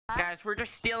Guys, we're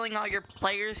just stealing all your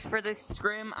players for this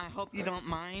scrim. I hope you don't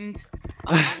mind.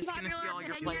 I'm just gonna steal all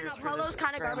your players for this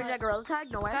kind of garbage at Gorilla Tag.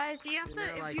 No way. Guys, you have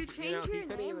to, if you change your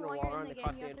name while you're in the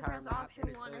game, you have to press option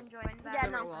 1 and join back. Yeah,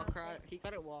 no. He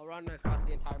got it wall run across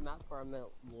the entire map for a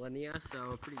millennia,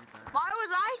 so pretty bad. Why was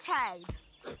I tagged?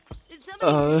 Did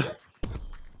somebody?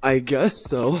 I guess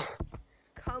so.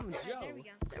 Come, Joe. There we go.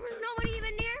 There was nobody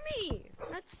even near me.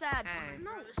 That's sad. Hey.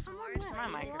 No, someone My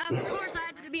went. microphone. Of course, I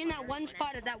had to be in that one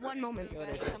spot at that one moment. Joe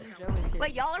is here.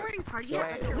 Wait, y'all are wearing party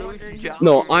hats? Who's Joe?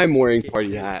 No, I'm wearing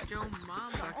party hat. Joe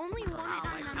Mama. Only one Oh, of I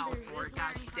our fell members for it.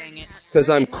 Gosh dang it. Cause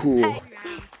I'm cool.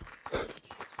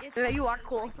 Yeah, you are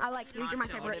cool. I like you. You're my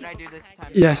What favorite. did I do this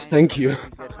time? Yes, thank you.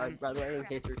 By the way, in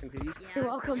case you're confused. You're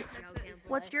welcome.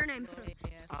 What's your name?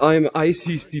 I'm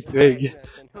Icc Pig.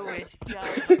 Who is Joe?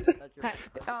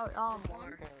 Oh.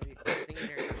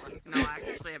 No, I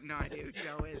actually have no idea who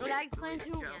Joe is. Would I explain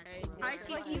who Joe.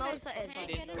 Icc Mosa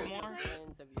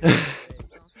is?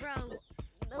 Bro.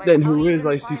 Then who is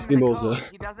Icc Mosa?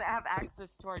 He doesn't have access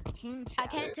to our team chat. I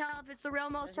can't tell if it's the real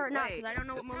Mosa or not because I don't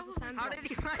know what Mosa sounds How like. did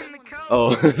he find the code?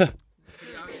 Oh.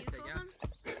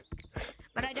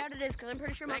 But I doubt it is because I'm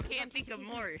pretty sure I Mosa's on can't think of TC.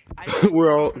 more.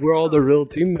 we're all the real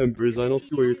team members. I don't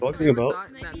see what you're talking about.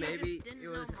 That maybe it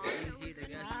was easy to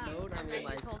guess code. I mean,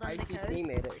 like ICC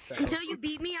made it. So. Until you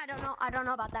beat me, I don't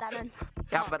know about that, man.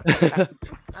 Yeah, but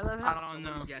I love I don't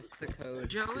know. Guess the code.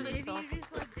 Joe Maybe is you salty.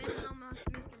 just like didn't know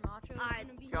Mr. Macho was Alright,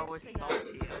 gonna be Joe here, is so you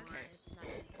salty. know. Okay.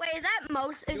 Wait, is that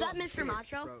Is that Mr.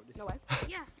 Macho? No way.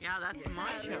 Yes. Yeah, that's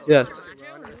Macho. Yes.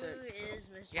 Macho, who is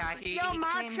Mr. Yeah, he Yo, came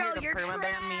Macho, here to you're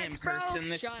permaban me in trash, person bro.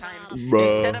 this Shut time. up.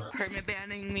 Instead Bruh. of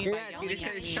permabanning me Yeah, by you yelling just at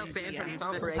gotta me shove in it from DMs,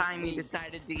 top this right. time he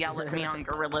decided to yell at me on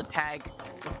Gorilla Tag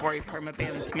before he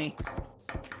permabans me.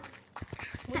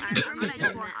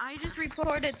 I just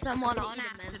reported someone on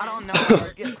accident. I don't know how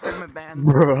to get permabanned.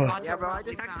 Bruh. Macho Yeah, bro, I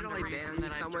probably just found a accidentally reason banned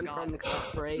that I someone forgot. from the club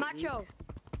for 8 Macho. weeks.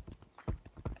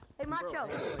 Hey, Macho.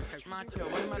 Macho,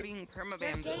 what am I being You're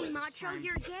permabanned for gay, this Macho. time?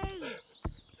 You're gay.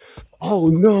 Oh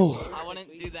no. I wouldn't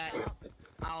do that.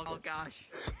 Oh gosh.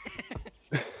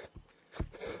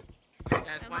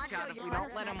 Guys, watch Macho, out. If we you're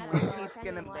don't let him not win, gonna he's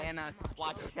gonna ban us.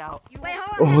 Watch out. Wait,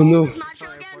 hold on. Oh no. Is Macho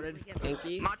So I again? reported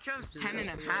Pinky. Macho's 10 and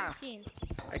a half.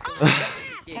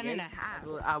 10 and a half.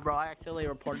 Bro, I actually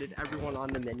reported everyone on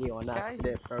the menu on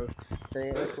accident, bro.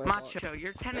 Macho,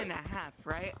 you're 10 and a half,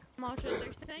 right? Macho,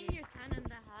 they're saying you're 10 and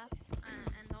a half,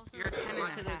 and also You're 10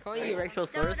 Macho, and a they're half. calling you racial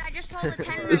Dude, slurs. I just told a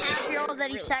 10 and a half year old that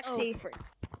he's sexy.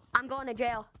 I'm going to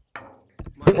jail.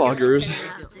 Vloggers.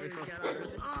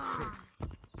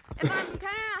 If I'm 10 and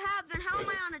a half, then how am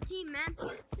I on a team, man?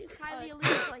 Seems highly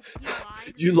illegal. Like, you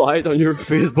lied. You lied on your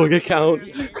Facebook account.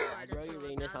 Bro, you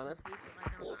being dishonest.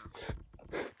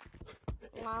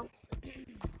 Wow.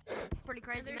 Pretty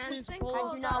crazy, There's man. this thing How'd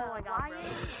called you know? Oh my God, bro.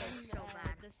 so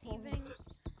bad. Deceiving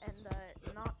and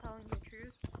not telling the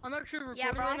truth. I'm actually recording.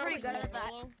 Yeah, bro, I'm right now, pretty so good at that.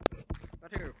 follow. I'm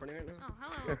actually recording right now. Oh,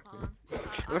 hello, Colin.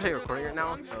 I'm actually recording right now.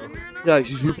 I'm So. streaming right now. Yeah,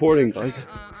 he's reporting, guys.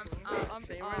 I'm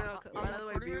By the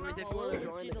way, recording viewers, right if you now. want to See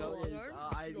join, the the code is logos?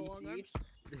 IVC.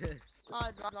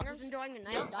 I'm enjoying a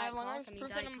nice Yep, I diet have cock. I mean,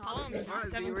 proof diet that I'm cock. calm. Alright,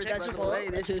 Seven viewers, seconds. by the way,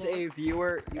 this is a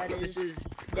viewer. That This is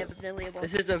Definitely a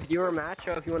this is a viewer match.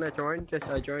 So if you want to join, just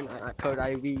join code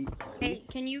IV. Hey,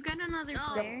 can you get another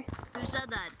player? Who said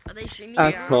that? Are they streaming?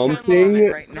 At Yeah,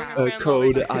 comping, right now.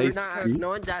 code No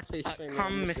one's actually streaming.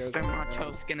 Come, this Mr. joke.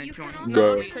 Macho's gonna You join. can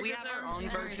also We put have our own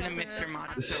your version of Mr.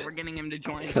 Macho, so we're getting him to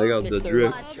join. I got the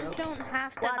drift. Subs don't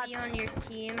have to be on your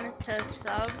team to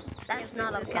sub. That's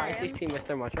not It's okay. ICC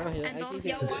Mr. Macho. Yeah, And ICC.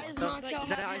 yo, why is Macho Is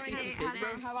that ICC page,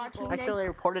 bro? How about you, Actually, I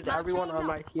reported everyone on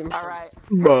my team. Alright,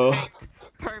 Bruh.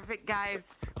 perfect guys.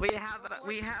 We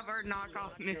have our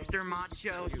knockoff Mr.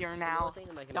 Macho here now.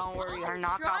 Don't worry, our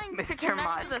knockoff Mr.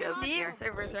 Macho here.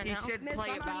 He should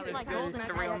play about as good as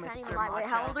the real Mr. Wait,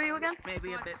 how old Macho. are you again?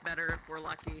 Maybe a bit better if we're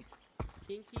lucky.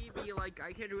 Kinky be like,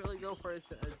 I could really go for an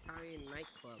Italian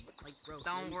nightclub. Like, bro.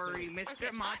 Don't please worry, Okay,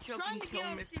 Mr. Macho trying can to kill get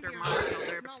on Mr. Steam Macho. here.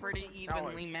 They're Not pretty working.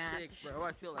 evenly Six, matched. bro.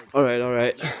 I feel like.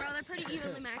 Alright. Yeah, bro, they're pretty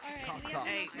evenly matched.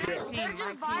 Hey, They're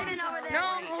just vibing over there. No,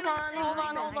 hold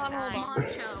on.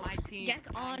 Macho, My team. get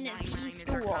on 999 the is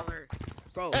our stool. color.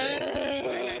 Bro.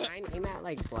 999 aim at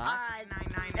like black.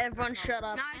 999 is Everyone our shut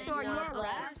color. up. Not So are you your on left?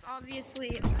 left,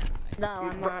 obviously. No,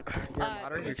 I'm not. You're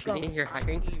modern. You're let's go. cheating. You're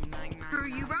hacking. Team 999. Screw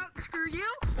you, bro. Screw you.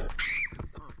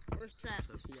 We're set.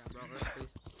 Sophia, bro. Please.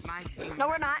 My team. No,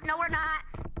 we're not. No, we're not.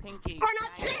 Pinky. We're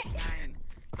not sick. 999.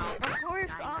 So, Of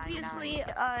course, 999. obviously,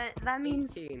 that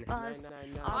means 18, us.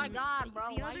 999, Oh my God, bro.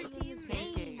 The Why other you team's use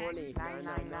name. me? 20,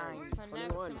 999, Connect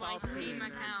 21, to my Steam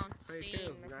account. 22,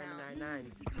 Steam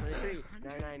 999, 23,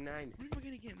 999. When am I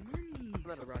gonna get money?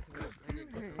 Brother, bro.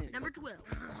 12.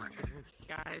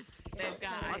 Guys, they've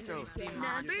got ICC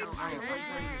Number Macho,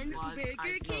 10,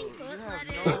 Burger King foot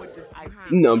lettuce.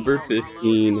 Number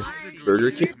 15,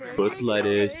 Burger King foot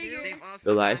lettuce.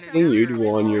 The last thing you'd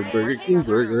want on your Burger King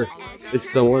burger is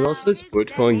someone else's foot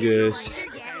fungus.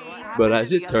 But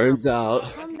as it turns out,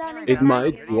 it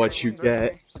might what you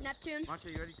get. Neptune. Macho,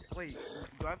 you ready? Wait,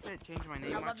 do I have to change my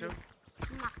name, Macho?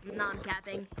 No, I'm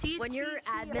capping. When you're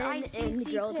admin in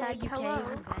Drill Tag, you can't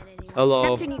even ban anyone. Hello.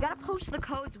 Neptune, you gotta post the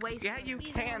codes way Yeah, you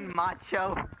can,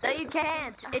 Macho. No, you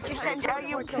can't. It just sends Yeah, a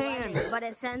you report to can. admin, but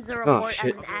it sends a report as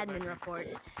shit. an admin report,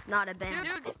 not a ban.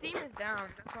 Dude, Steam is down.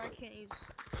 That's why I can't use.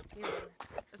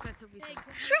 That's why Toby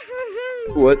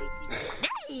said. What?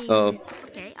 Dang. Oh.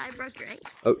 Okay, I broke your egg.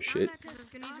 Oh shit. I was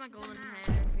gonna use my golden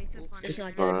hand. It's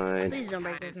not Fine. good. Please don't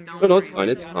break this. No, it's fine.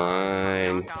 It's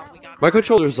fine. My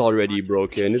controller's already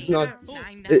broken. It's not.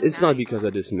 It's not because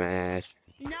of this match.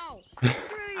 No, screw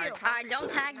you. Alright, don't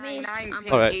tag me.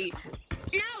 Alright.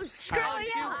 No, screw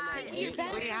you.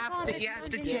 We have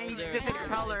to change to the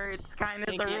color. It's kind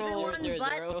of the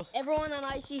rule. Everyone on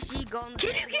ICC go on the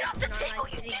Can you get off the table,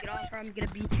 you get off or I'm gonna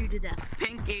beat you to death.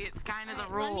 Pinky, it's kind of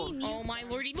the rules. Oh my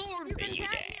lordy lord! You can tag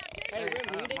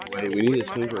me. Wait, we need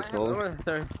to change our color.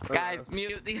 Guys,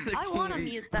 mute the other I wanna team.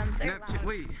 mute them. They're loud.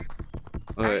 Wait.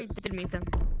 I Alright. did mute them.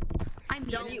 I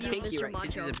Don't muted mute you. Mr.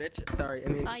 Macho. Sorry, I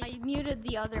mean, I muted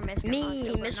the other Mr. Me,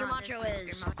 Macho, but Mr. not this Macho Mr.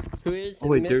 is. Macho. who is Oh,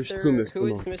 wait, there's two Mr. Who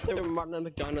is Mo. Mr. Martin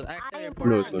McDonald? Actually, I am report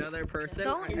No, it's not. another person.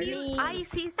 Don't It's me.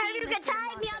 ICC. If you can Mr.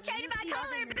 tag me, I'll Macho. change my Use the color,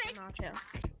 other bitch. Mr.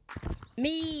 Macho.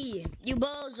 Me, you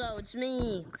bozo, it's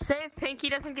me. Say if Pinky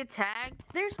doesn't get tagged,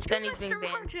 There's two then he's being Mr.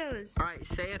 banned. Machos. Alright,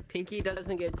 say if Pinky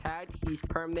doesn't get tagged, he's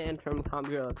permanent from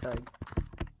Computer Tag.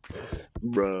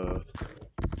 Bruh.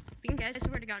 Pinky, I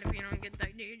swear to God, if you don't get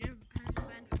tagged, you're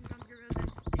banned from Computer Road.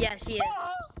 Yes, he is.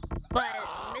 But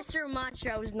Mr.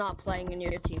 Macho is not playing in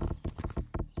your team.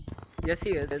 Yes,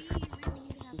 he is.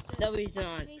 No, he's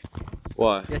not.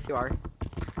 Why? Yes, you are.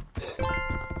 Yes,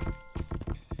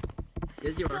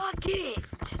 you are. Suck it.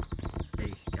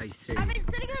 I say. I've been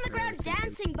sitting on the ground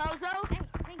dancing, bozo. Hey,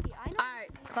 Pinky, I know. Alright,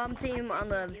 come team on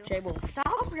the table.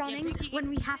 Stop running when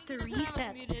we have to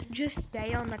reset. Just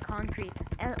stay on the concrete.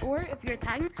 Or if you're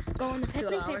tagging, go on the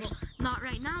picnic hours. table. Not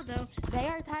right now, though. They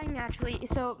are tagging, actually.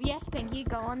 So, yes, Pinky,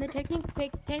 go on the take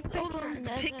picture.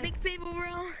 Picnic table,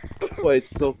 bro. Wait,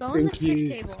 so Go on the pic Pinky's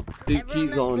table.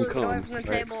 Pinky's on Everyone that's blue, get away com, from the right?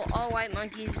 table. All white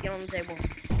monkeys get on the table.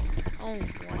 Oh,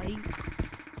 white.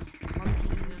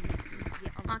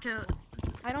 Macho,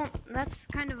 I don't. That's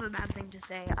kind of a bad thing to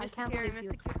say. I can't believe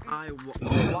you.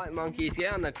 White monkeys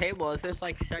get on the table. Is this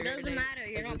like It segregated? doesn't matter,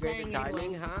 you're not segregated playing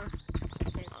dining, anymore.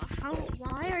 huh?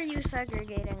 Why are you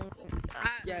segregating?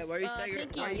 Yeah, why are you,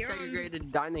 Pinky, why are you you're on-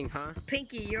 segregated dining, huh?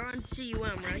 Pinky, you're on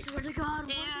CUM, right? Swear to God,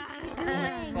 what is he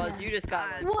doing? Well, you just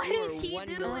got like, What you is were he 1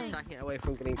 doing? millisecond away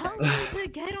from getting Tell tagged. him to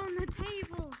get on the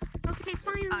table. Okay,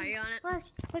 finally. Are you on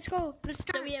it? Let's go. Let's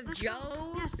start. So we have Let's Joe,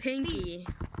 go. Yes, please. Pinky,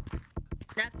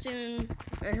 Neptune,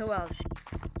 and who else?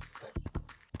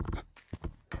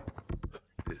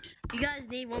 You guys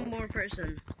need one more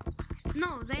person.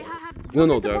 No, they have. No,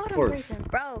 look at the they're of bottom course. person.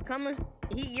 Bro, come on.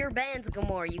 You're banned,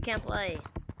 Gamor. You can't play.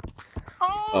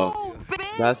 Oh,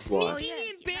 that's why.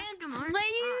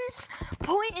 Players,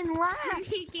 point and laugh.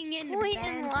 Peeking in Point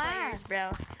and laugh,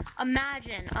 bro.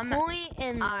 Imagine. Point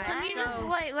and laugh. Can we just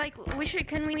like we should?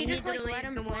 Can we You just need to like leave, let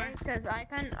him Gamora. play? Because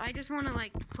I just want to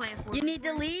like play a 4. You need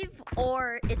to leave,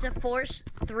 or it's a force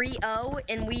 3-0,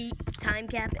 and we time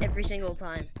cap every single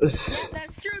time.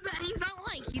 That's true, but he's not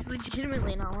lying. He's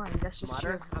legitimately not lying. That's just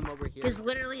true. Modder, I'm over here. Because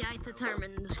literally, I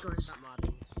determine the scores. Stop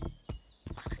modding.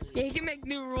 Yeah, you can make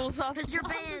new rules off. Because you're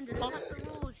banned. It's not the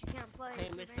rules. You can't play. Hey,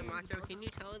 Mr. Macho, can you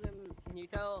tell them? Can you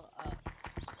tell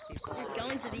people You're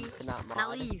going to be. to not mod?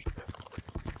 Now leave.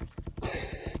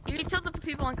 You need to tell the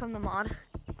people on come the mod.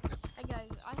 Hey guys,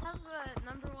 I have the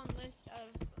 #1 list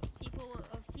of people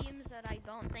of teams that I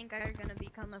don't think are gonna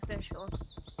become official.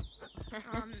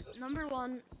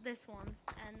 #1, this one,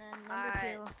 and then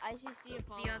 #2, ICC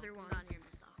Apollo. the other ones.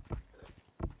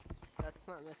 That's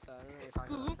not Mr. I don't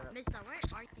know what you're talking about. Mister, where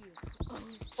are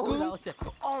you? Oh, that was it.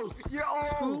 Oh, you're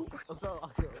oh,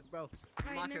 bro.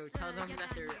 Alright, Macho, Mister, tell them get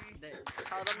that down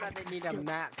tell them that they need a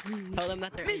map. Tell them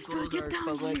that their Mister, equals get are down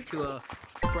equivalent to a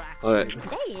fraction. Alright.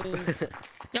 Hey.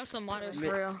 Y'all some modders Mi-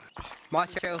 for real.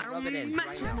 Macho, rub it in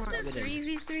right now. Rub it in.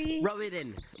 3v3. Rub it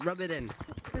in. Rub it in.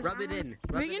 Rub it in.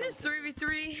 Rub We're it gonna in.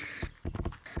 3v3,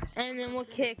 and then we'll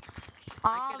kick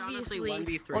Obviously, we'll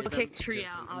kick Tree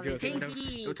out, obviously.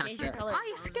 Don't touch that.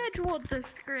 I scheduled the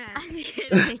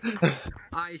script.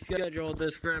 I scheduled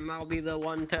the scrim. I'll be the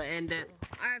one to end it.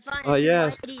 Alright, fine. Oh yeah,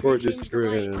 for the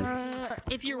screen.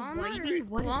 If you're Whitey,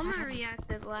 Llama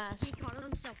reacted last. He called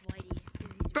himself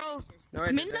Whitey. bro, No,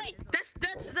 I Midnight.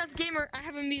 That's gamer. I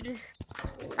haven't muted.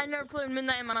 I never played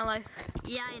Midnight in my life.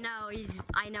 Yeah, I know.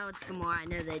 I know it's Gamora. I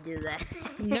know they do that.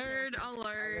 Nerd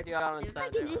alert. I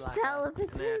can just tell if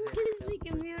it's him because we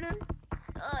can mute him.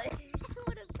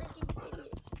 What a freaking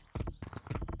idiot.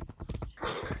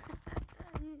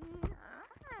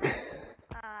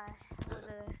 What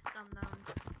a thumb.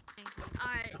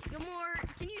 Alright,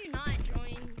 Gamora, can you not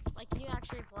join? Like, can you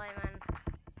actually play, man?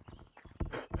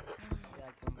 Yeah,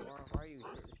 Gamora, why are you here?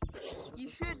 You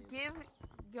should give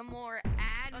Gamora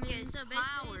admin Okay, so basically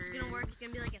powers. it's gonna work. It's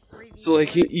gonna be like a 3v. So like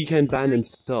he can ban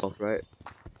himself, right?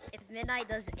 If Midnight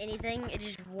does anything, it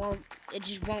just won't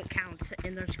count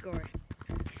in their score.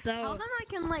 So Tell them I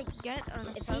can like get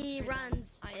if he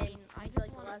runs, I and mean, I he's just like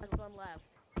the wanna last one left.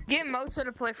 Get Mosa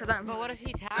to play for them. But what if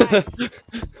he tags?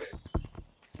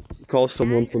 Call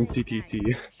someone from Actually, TTT.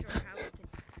 I'm not sure how we can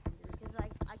do because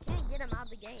I can't get him out of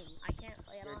the game. I can't.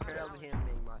 Like, I You're don't have terrible hours. him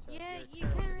being Macho. Yeah, You're you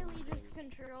terrible. can't really just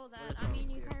control that. I mean,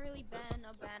 you can't really ban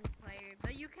a banned player,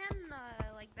 but you can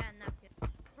like ban Neptune.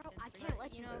 Bro, I can't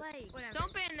let you play. Whatever.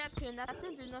 Don't ban Neptune.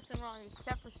 Neptune did nothing wrong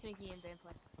except for sneaky and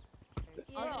gameplay.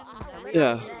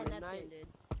 Yeah. Neptune, dude.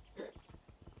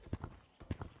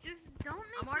 Just don't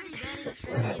make I'm already banning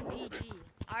Tree and PG.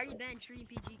 I already banned Tree and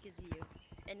PG because of you.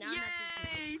 And now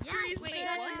Yay! Neptune's Tree's wait,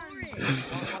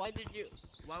 banned. Why did you?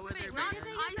 Why were they why banned? did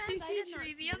they get banned? I ICC did not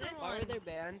Tree, see the other this. Why were they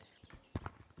banned?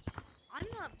 I'm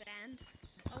not banned.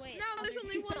 Oh wait. No, there's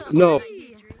only one. No.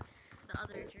 Tree. The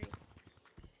other tree.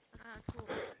 Cool.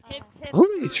 Hip, hip. How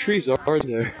many trees are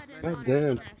there? God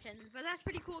damn. But that's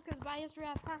pretty cool because biased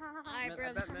rap. Alright,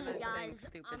 bro, bet see Midnight you guys.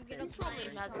 saying I'm stupid gonna things. play Probably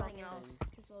not something something else.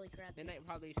 Cause holy crap. Midnight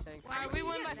probably saying. Why we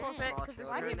win by forfeit? Because there's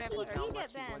Why three did banned PG players.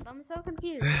 get banned? I'm so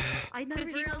confused. I never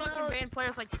Because he's real fucking though, banned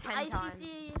players like 10 times.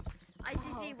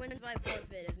 ICC wins by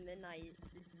forfeit if Midnight.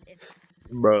 If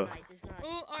Bruh. Midnight does not.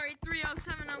 Oh, alright,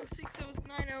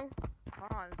 30706090.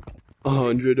 Pause.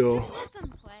 100. let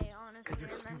them play, honestly,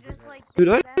 and then just like. Dude,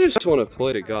 I just want to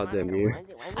play the goddamn game.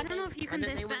 I don't know if you can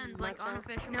disband like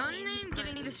unofficial. No teams, name but-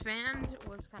 getting disbanded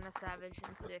was kind of savage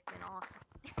and sick and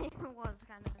awesome. It was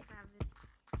kind of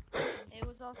savage. It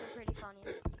was also pretty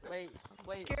funny. Wait.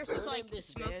 Curious no was like name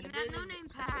disbanded smoking that it? no name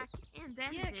pack and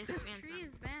then Yeah, this because and Tree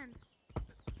is banned.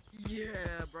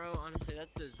 Yeah, bro. Honestly,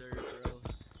 that's dessert,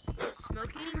 bro.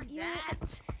 smoking Yeah.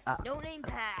 that no name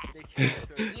pack. Yeah.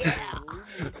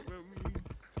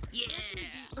 Yeah.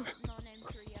 No name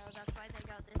trio. That's why they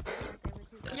got this. They were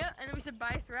too bad. Yeah, and then we said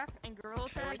bias ref and girl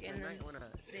tag and then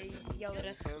they yelled at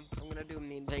us. I'm gonna do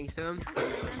mean things to him.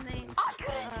 And they.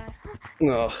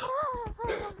 No.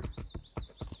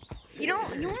 You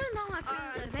wanna know what's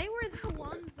they were the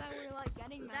ones that were like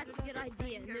getting mad. That's a good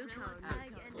idea. New code.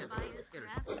 And biased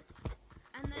rap.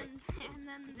 And then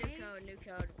they. New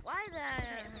code. Why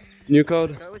the? New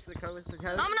code? What's the code?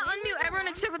 I'm gonna unmute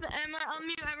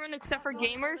everyone except for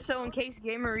Gamer, so in case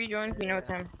Gamer rejoins, we know it's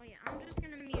him. Oh yeah, I'm just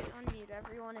gonna unmute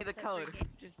everyone The except code. for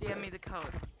Just DM me the code.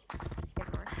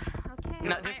 Okay.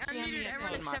 No, I just DM me unmuted a everyone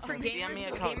code, except for Macho. Gamer, DM me a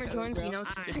so code. Gamer joins, we know it's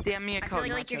him. Just DM me a I code.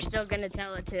 feel like you're Macho. still gonna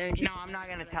tell it to him. Just No, I'm not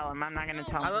gonna tell him. I'm not gonna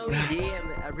tell How about we him. DM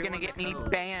He's everyone? gonna get me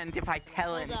banned if I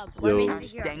tell hold him. up. Yo. Let me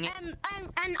Gosh, hear. dang it.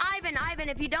 And Ivan,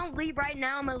 if you don't leave right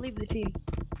now, I'm gonna leave the team.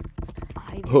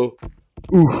 Oh.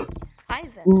 Oof.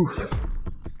 Ivan. Oof.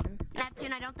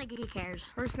 Neptune, I don't think he cares.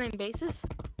 First name basis?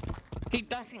 He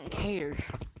doesn't care.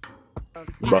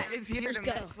 Bruh. He's here Just to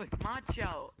go. mess with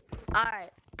Macho.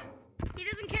 Alright. He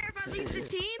doesn't care if I leave the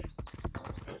team.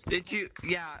 Did you?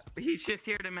 Yeah, he's just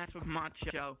here to mess with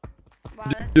Macho. Wow,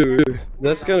 that's Dude,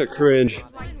 that's kind of cringe.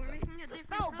 fine. We're making a different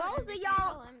Bro, code. both If of you y'all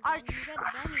tell him, are then you get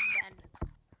banned.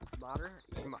 Modder?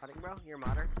 You're modding, bro? You're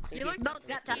modder? You look Both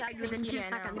got tagged within 2 Yeah,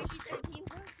 no. seconds.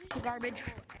 Garbage.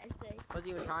 Was he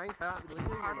even trying? Stop. You're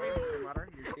modder?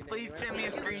 You're cheating Please anyway? send me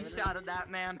a screenshot of that,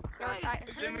 man.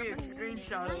 Send me a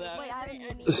screenshot of that. Wait, I mean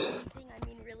anything. I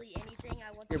mean really anything.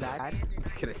 I want You're to bad. ban and I-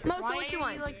 Kidding. Most Why what you are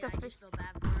want? you like the I just fish? feel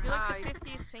bad for him. You Hi. like the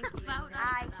 50th Pinky. Vote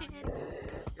I did.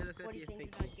 You're the What do you 50th think thing.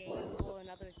 about games and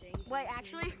other things? Wait,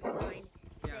 actually?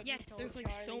 Yeah. Yes, there's like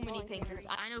so many things. Charlie.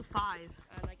 I know 5.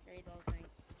 I like to read all things.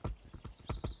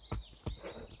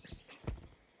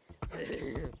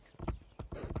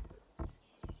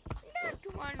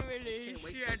 That one really Can't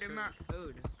wait shared to him turn up.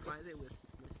 code. Why is it with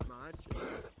Miss Macho?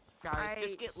 Guys, just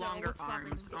Alright, get so longer what's arms.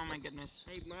 happening? Oh my goodness.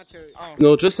 Hey, Macho. Oh.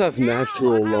 No, just have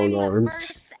natural long arms.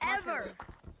 First ever.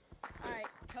 Alright,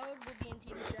 code will be in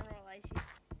Team General ICC.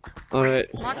 Alright.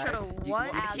 Macho,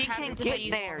 what? He can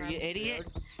get there, you idiot.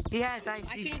 He has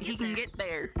ICC. He can get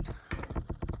there.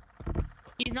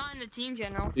 He's not in the team,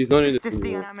 General. He's not in the Just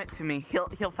team. DM it to me.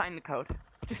 He'll find the code.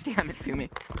 Just DM it to me.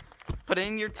 Put it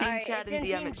in your team chat and DM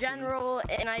it to me. General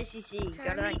and ICC.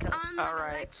 Go to that code.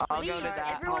 Alright, I'll go to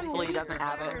that. Hopefully he doesn't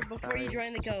have it. Before you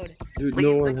join the code. Dude, Leave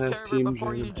no one the has server team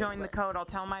before you join. join the code. I'll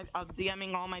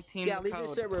DMing all my team Yeah, the leave code.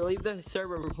 the server. Leave the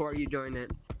server before you join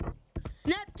it.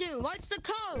 Neptune, what's the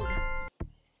code?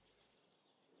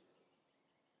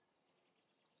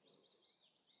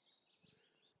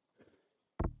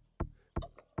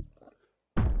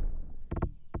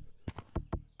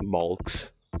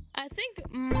 Bulks. I think.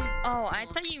 Oh, I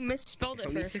thought you misspelled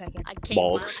it for a second. I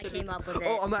Bulks. came up with it.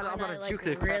 Oh, I'm about to juke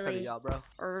the crap out of really, y'all, bro.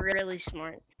 really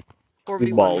smart.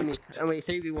 4v1 me. Oh wait,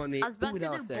 3v1 me. I was about Ooh, to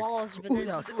that do was sick. balls, but Ooh, then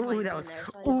that was. people Ooh, went that in was. there,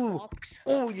 so I did Ooh. box.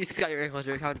 Oh, you just got your ankles.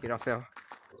 How to get off now?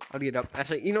 How to get up?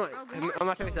 Actually, you know what? I'm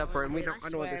not trying to up for him. We don't. I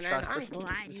don't want this man, trash. I'm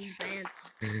glad he's fans.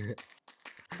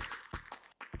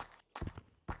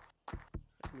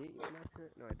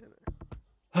 No, I didn't.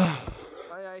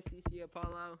 Bye, ICC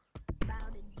Apollo.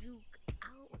 About to juke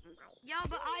out. Yo,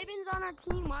 but Ivan's on our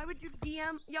team. Why would you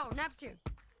DM? Yo, Neptune.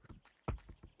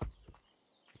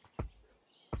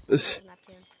 This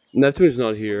Neptune. Neptune's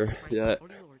not here yet. Oh,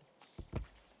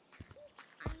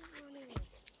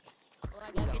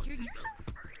 I gotta get you.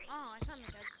 Oh, I saw him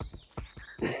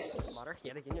dead. Mater,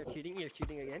 yet again, you're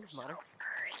cheating again, Mater.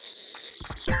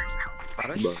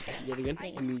 Mater, yet again,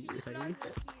 immediately citing.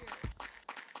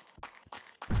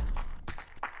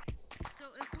 So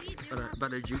if we do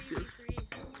But I juke this.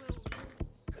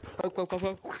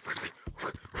 Poke.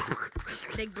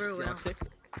 Big brew. Yeah, I'm sick.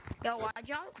 Yo, why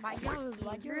y'all and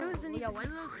yo, what are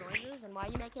those noises and why are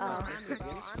you making those around me,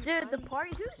 bro? Dude, the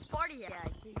party, who's party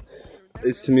at?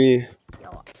 It's me.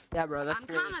 Yo, Yeah, bro, that's I'm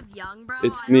kind of young, bro.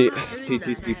 It's I me, don't know who's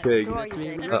TTT that. Pig. Who are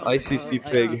you? ICC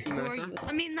Pig.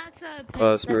 I mean, that's a.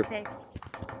 Smurf.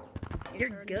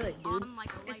 You're good, dude. on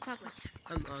like a light switch.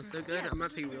 I'm so good. I'm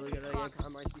actually really good at it.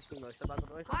 I'm ICC most about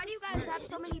the way. Why do you guys have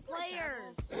so many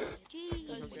players?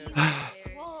 Jeez.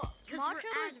 Well, Macho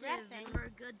we're was active reffing. and we're a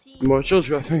good team. Marshall's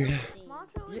roughing it.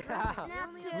 Yeah.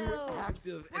 Neptune. We're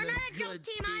active. We're not a joke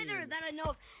team either that I know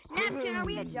of. Neptune, are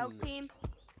we a joke team?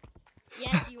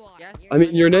 Yes, you are. Yes. I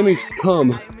mean, your name is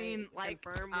Cum. I mean, like,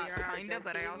 kinda,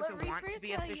 but I also want to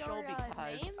be official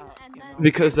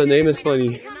Because the name is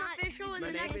funny. If I'm official in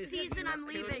the next season, I'm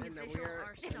leaving. If you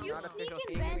you sneak sneak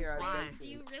in in Ben Ben Why? players, do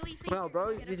you really think Well,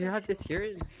 bro, did you not just hear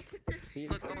it?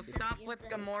 Look, I'll stop with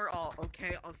Gamoral,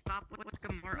 okay? I'll stop with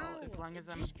Gamoral as long as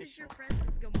I'm just 'cause official. you're friends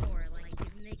with Gamora, like,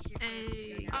 it makes your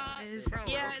friends Bro,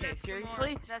 Yeah, okay, that's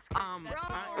seriously? I'm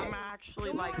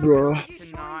actually like Bro. to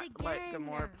not let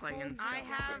Gamora play in stuff.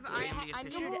 I'm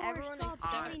official. everyone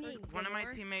except me. One of my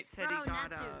teammates said Bro, he got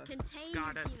Neptune, contain your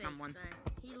got teammates, someone. Ben.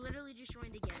 He literally just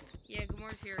joined again. Yeah,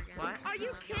 Gamore's here again. What? Are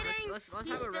you kidding? Let's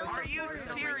He's have a still road Are you reported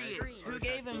on my serious? screen. Who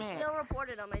gave him He's it? still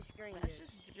reported on my screen. That's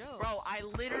just a joke. Bro, I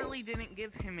literally didn't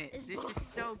give him it. It's This is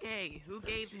so gay. Who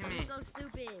gave him I'm it? so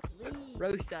stupid. Leave.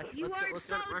 roast session. You Let's are go- let's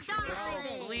so go rush dumb, it.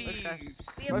 Ivan.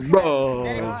 Please. Bro.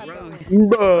 Roast.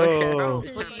 Bro.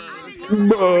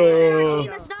 Bro.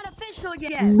 Team is not official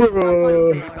yet.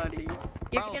 Bro. Buddy.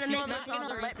 You're Bro, gonna he's make not us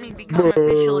gonna all let me racist. become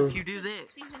official if you do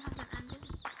this. Season hasn't ended.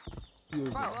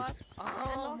 Bro.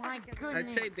 Oh my goodness.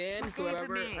 I'd say ban Who gave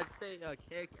whoever. him it? I'd say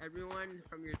kick everyone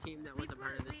from your team that was a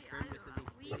part of this stream. Just so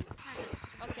they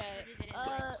Okay,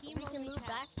 we can move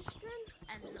back to scrim?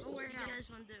 And what do you guys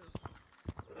want to do?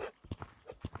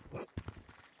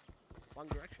 Wrong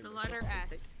direction. The let's letter go.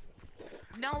 S.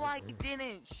 No, I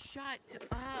didn't. Shut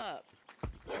up.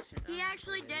 He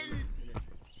actually didn't.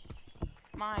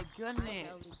 My goodness.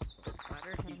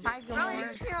 Hi, Bro,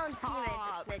 Gamora. you're Your own teammates stop.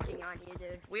 are snitching on you,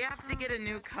 dude. We have to get a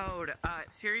new code.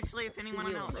 Seriously, if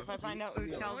anyone else, if I find out who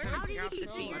tells him, How did you're off he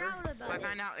the team. figure out If about I it?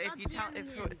 find out, if you tell,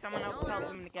 if someone else tells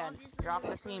him again, you're off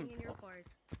the team.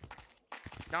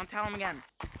 Don't tell him again.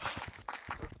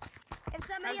 If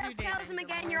somebody How'd else you do tells that, him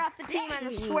again, Gamora? you're off the team,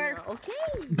 I swear. Okay.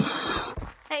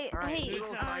 Hey, Alright, hey,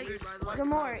 who's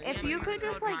Gamora, if you could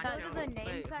just like go Macho. to the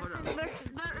name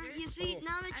section. You see,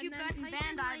 now that you've gotten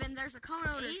banned, Ivan, there's a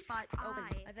co-owner spot open,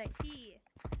 I think.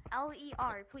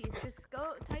 LER, please just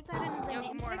go type that in the Yo,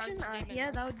 name Gamora, how's section. your name in Yeah,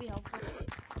 there? that would be helpful.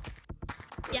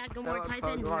 Yeah, Gamora, type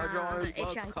in HIT.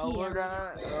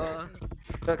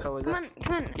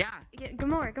 Come on, Yeah.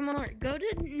 Gamora, go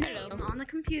to name on the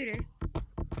computer,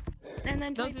 and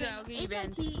then Don't type do that, I'll get you in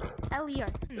banned.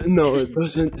 HITLER. No, it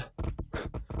doesn't.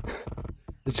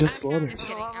 It just I'm loaded. just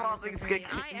kidding. I'm just kidding.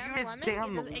 I am You Lemon. just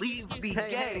damn It doesn't leave the excuse me.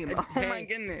 game. Oh my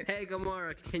goodness. Hey,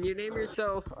 Gamora, can you name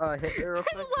yourself Hitler real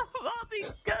I quick? love all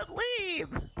these good leave.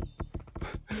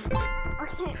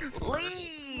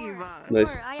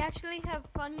 Nice. I actually have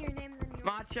funnier name than you.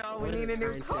 Macho, we need a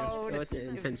new code. What's the If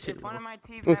intention? one of my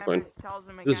team That's fine. members tells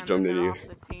him Just again jumped that into they're you. off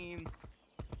the team.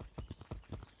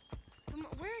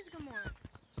 Where is Gamora?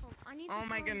 Oh, I need Oh the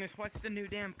my code. goodness, what's the new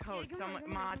damn code? Yeah, Someone,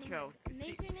 come on, Macho,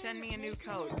 Make your send name- me a new make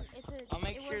your code. name- I'll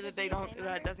make it sure was that a they don't, DFA, that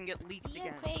remember? doesn't get leaked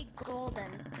again. DFA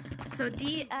Golden. So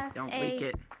DFA. Don't leak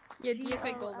it. Yeah,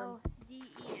 DFA Golden.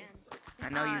 DEN. I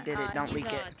know you did it. Don't leak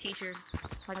it. He's a teacher,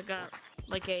 like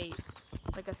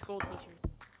a school teacher.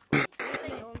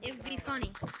 It would be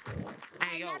funny.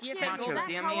 Hey, yo, DFA Macho, Golden.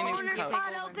 DM me a new code.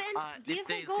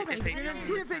 DFA Golden. If they tell me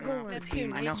DFA to Golden. the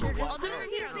team, I know who it was.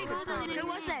 DFA Golden. Who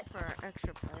was that? For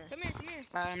extra player. Come here.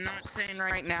 I'm not saying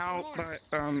right now, but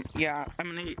yeah,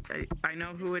 I know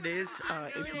who it is.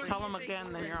 If you tell them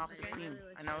again, then you're off the team.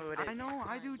 I know who it is. I know,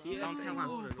 I do too. Don't tell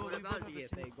him. What about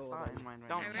DFA Golden?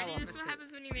 Don't tell Ready? him. This is what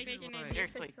happens when you make your name.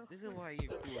 Seriously. This is why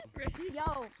you're cool.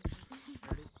 Yo.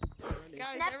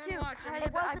 Guys, everyone watch.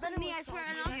 It wasn't me, I swear.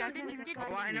 And also, did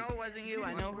Well, I know it wasn't you.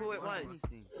 I know who it was.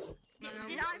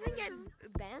 Ivan get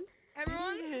banned?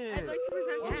 Everyone, I'd like to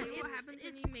present to you what happens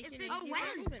when you make your name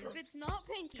when? If it's not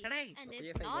Pinky, Today. and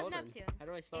it's DFA not Golden. Neptune. How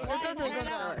do I spell It's it? not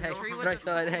Neptune. Hey, Tree how was do I a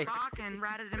spell it? Hey. rock and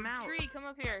ratted him out. Tree, come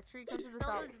up here. Tree, come to the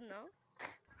top.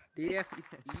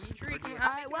 DFE. Tree, come up.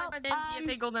 Alright, well,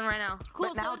 DFA Golden right now. Cool,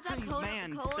 But now so is that Tree's code,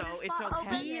 banned, code so it's spot okay.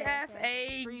 open?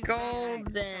 DFA Tree's Golden.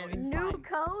 banned, so it's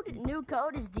fine. New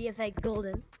code is DFA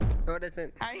Golden. No, it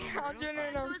isn't. I'll turn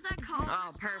it on. So is that code?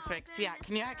 Oh, perfect. Yeah,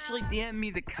 can you actually DM me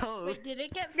the code? Wait, did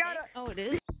it get fixed? Oh, it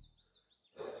is.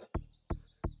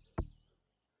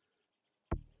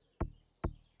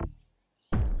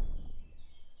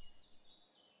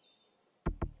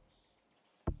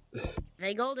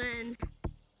 DFA Golden.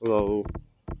 Hello.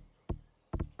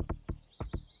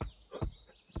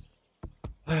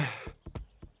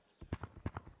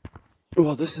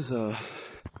 Well, this is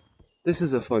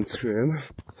a fun scrim.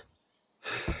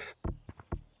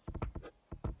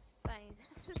 Dang,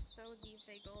 this is so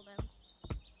DFA Golden.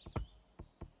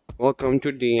 Welcome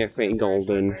to DFA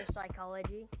Golden. Reverse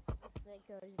psychology. That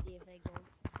code is DFA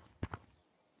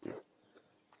Golden.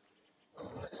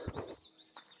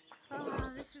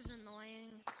 Oh, this is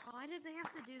annoying. Why did they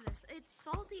have to do this? It's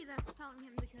Salty that's telling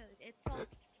him the code. It's Salty.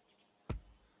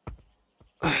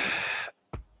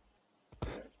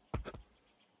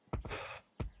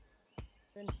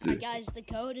 Guys, the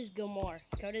code is Gilmore.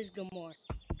 Code is Gilmore.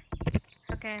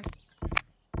 Okay.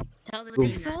 Tell the team.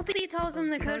 If Salty tells him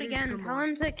the code again, tell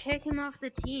him to kick him off the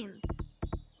team.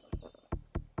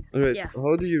 Alright, Yeah.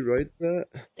 how do you write that?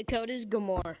 The code is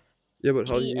Gilmore. Yeah, but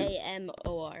how do you...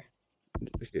 Gamor.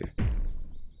 Okay.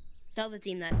 Tell the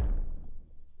team that.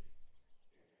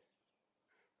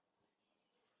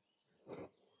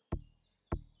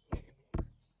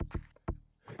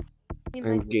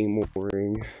 I'm game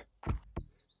mooring.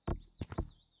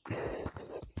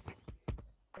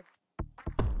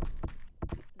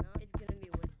 No, it's gonna be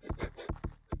wood.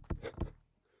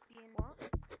 Being what?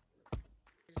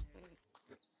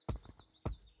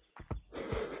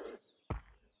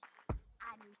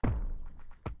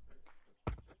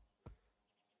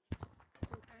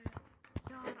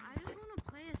 God, I just want to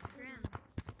play a scrim.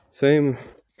 Same.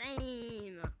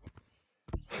 Same.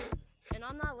 And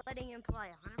I'm not letting him play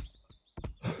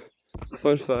 100%.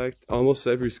 Fun fact, almost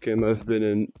every scrim I've been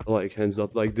in, like, hands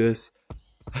up like this.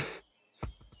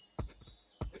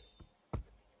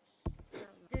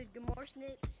 Dude, Gamor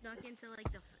snuck into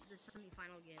like the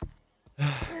semi-final game.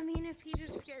 I mean, if he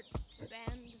just gets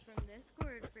banned from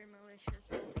Discord for malicious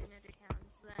alternate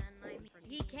accounts, then I mean,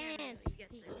 he can't. He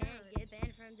can't get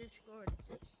banned from Discord.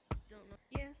 Don't know.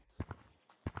 Yeah.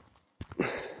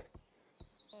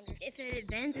 If it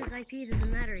bans his IP, it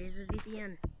doesn't matter. He's a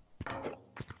VPN.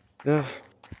 Yeah.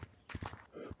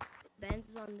 Bans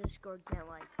is on Discord can't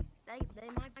like. They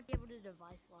might be able to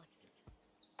device lock.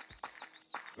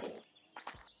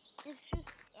 It's just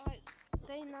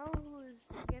they know who's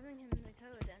giving him the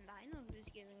code, and I know who's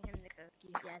giving him the code.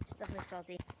 Yeah, it's definitely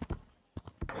Salty.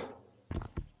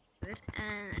 Good.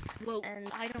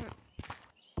 And I don't.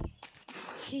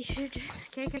 He should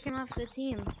just kick him off the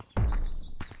team.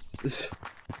 This...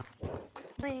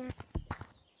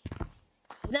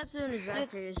 Neptune is not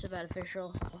serious about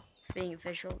being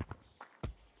official.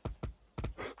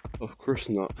 Of course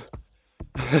not.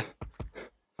 I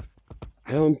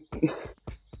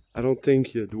don't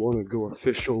think you'd want to go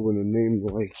official with a name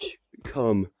like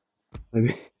Cum. I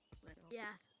mean... Yeah,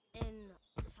 and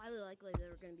it's highly likely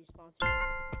they're going to be sponsored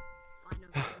by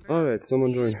November. Alright,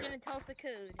 someone join. You're gonna tell us the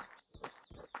code.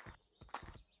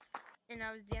 And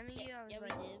I was DMing you, I was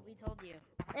like... we did. We told you.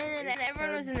 And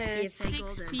everyone was in there. DFA 6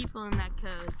 Golden. people in that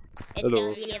code. It's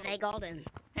Hello. going to be DFA Golden.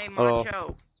 Hey, Hello.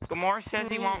 Macho. Gamora says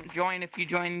he won't join if you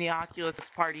join the Oculus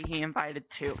party he invited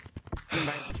to. He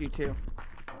invited you to.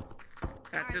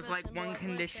 That's just like one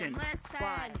condition.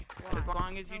 Why? As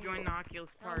long as you join the Oculus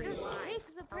party.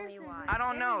 Tell me why. I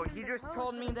don't know. He just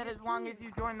told me that as long as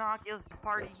you join the Oculus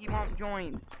party, he won't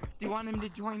join. Do you want him to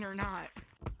join or not?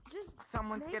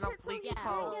 Someone's gonna leak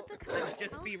code. Let's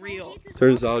just be real.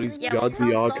 Turns out he's got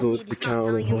the Oculus account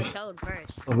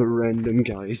of a random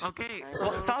guy. Okay,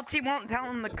 well, Salty won't tell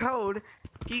him the code.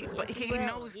 But he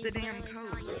knows the damn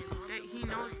code. He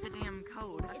knows the damn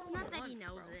code. It's not that he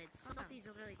knows it. Salty's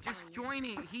literally just join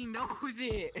it. He knows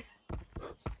it.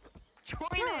 Join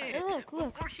it.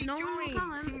 Look. Before he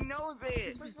joins, he knows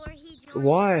it.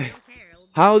 Why?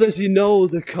 How does he know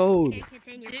the code?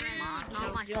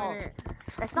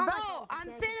 Bro, I'm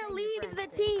finna leave the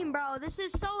team, bro. This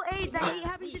is so AIDS. I hate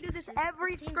having to do this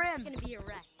every scrim. He's gonna be a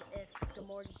wreck if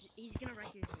Gamora. He's gonna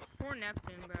wreck your team. Poor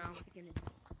Neptune, bro.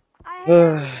 I hate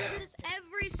having to do this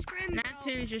every scrim, bro.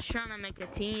 Neptune's just trying to make a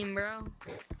team, bro.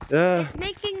 Yeah. It's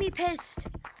making me pissed.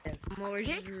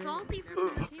 Kick Salty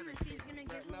from the team if he's gonna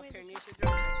give away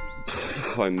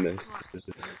I missed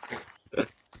it.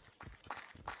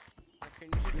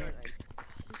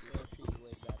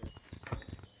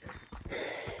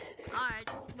 Alright,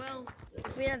 well,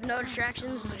 if we have no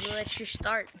distractions, let's just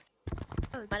start.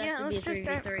 Might have to be a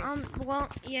 3v3. Well,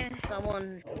 yeah.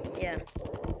 Someone, yeah.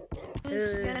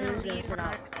 Who's gonna who's leave? sit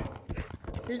out?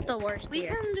 Who's the worst We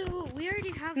here? can do. We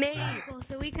already have Me. people,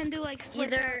 so we can do like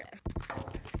switch. Either.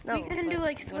 No, We can do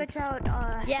like switch out.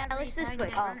 Yeah, let's do every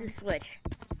switch. time. Let's do switch.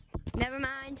 Never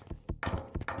mind.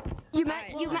 You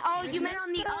meant- you meant. Oh, you meant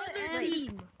on the other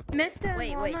team. Mr. and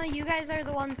Wait. Mama, you guys are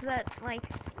the ones that like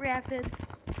reacted.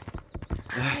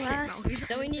 Last.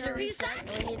 Do we need to reset?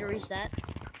 Do we need to reset?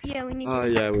 Yeah, we need to. Oh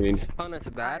yeah, we need. Oh, that's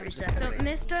bad. Reset. So,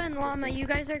 Mr. and Llama, you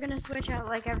guys are gonna switch out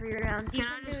like every round. You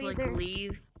Can I just do like either-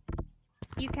 leave?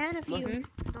 You can if you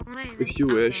don't mind. If you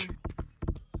wish.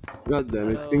 God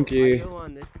damn it, Are Pinky. you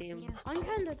on this team? Yeah, I'm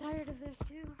kinda tired of this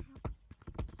too.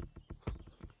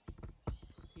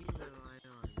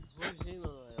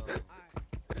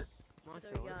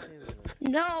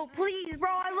 No, please, bro.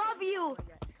 I love you.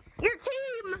 Your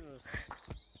team.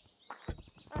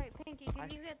 Alright, Pinky, can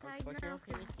you get tagged now?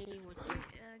 Cause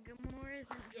Gamora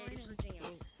isn't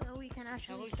joining, so we can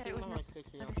actually start with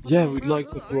Yeah, we'd like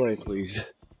to play,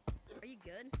 please. Are you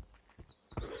good?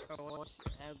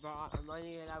 I'm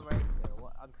running it out right there.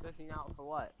 What? I'm switching out for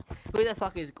what? Who the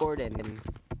fuck is Gordon?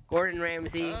 Gordon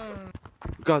Ramsay?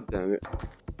 God damn it.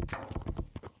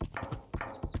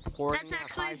 Gordon, That's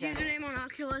actually his username on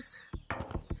Oculus.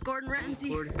 Gordon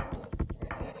Ramsay.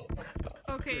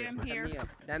 Okay, I'm here.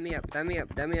 Damn me up.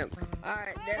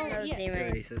 Alright, there's another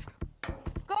teammate. Racist.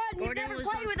 God, you've never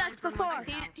played with us before.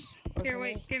 Here,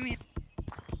 wait, give me.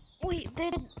 Wait, they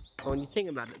did. When you think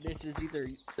about it, this is either.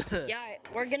 Yeah, alright,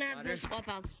 we're gonna have this swap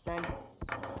outs then.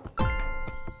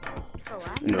 So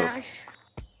loud. No.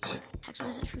 Text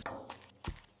message.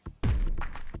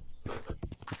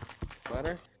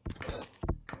 Butter?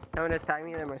 Someone attack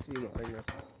me, there must be more. No.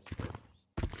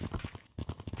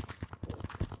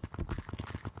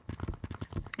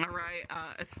 Alright,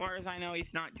 as far as I know,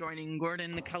 he's not joining.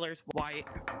 Gordon, the color's white.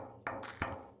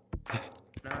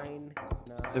 9.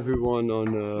 Everyone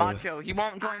on Macho, he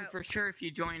won't join for sure if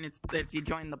you join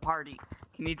the party.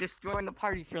 Can you just join the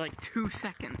party for like 2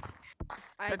 seconds?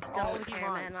 I That's all don't he care,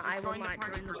 wants. man. Just I will join not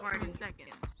join the for party. 2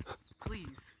 seconds. Please.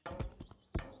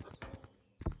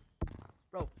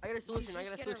 Bro, I got a solution, He's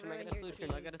just gonna ruin your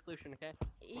team. I got a solution, okay?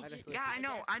 Yeah, I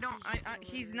know.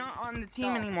 He's not on the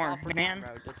team anymore, man. Bro,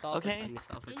 just stall Okay?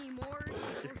 Anymore?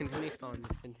 Just continue stalling,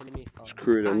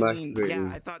 screwed. I'm I mean, activating.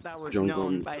 yeah, I thought that was Jungle.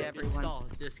 known by Just everyone. stall,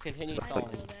 just continue I stalling.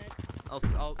 know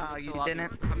that. I'll you fill out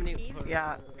didn't? the- How many?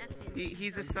 Yeah, Neptune.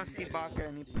 he's a sussy baka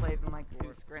and he played in like 2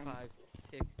 scrims. 5,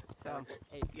 6, So,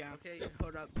 8. yeah. Okay,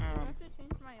 hold up.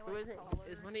 Who is it?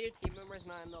 Is one of your team members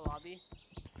not in the lobby?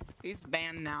 He's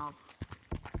banned now.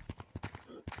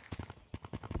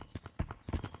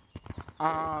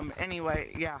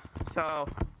 Anyway, yeah, so...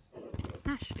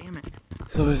 Gosh, damn it.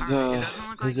 So is Alright, it doesn't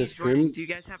look like is the he's joining. scrim Do you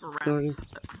guys have a ref? starting?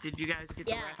 Did you guys get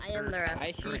the Yeah, ref? I am the ref.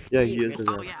 I see. Yeah, he is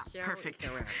the Oh ref. yeah, perfect.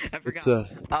 I forgot.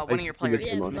 It's one of your I players see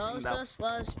is Yes, Mr. missing though. Mosa,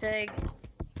 Sluz, Pig.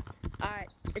 Alright,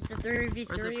 it's a 3v3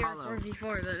 Where's or Apollo?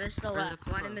 4v4, but missed the Where's left.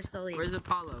 Why did Apollo? miss the lead? Where's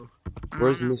Apollo?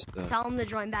 Where's I don't know. Mr.? Tell him to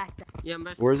join back then. Yeah, I'm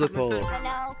Where's I'm Apollo? gonna-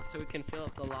 Hello? So we can fill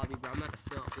up the lobby, bro. I'm not gonna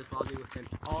fill up this lobby with an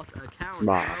alt account,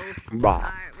 Bah. bro. Bah.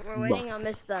 Alright, we're waiting on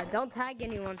Mr. Don't tag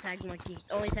anyone, tag my team.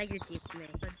 Only tag your teammates.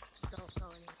 Don't tell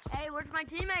anyone. Hey, where's my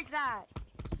teammates at?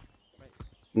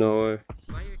 No way.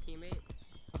 Am I your teammate?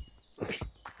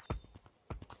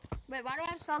 Wait, why do I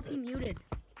have Salty muted?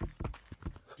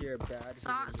 you're bad.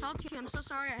 Salty, I'm so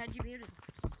sorry I had you muted.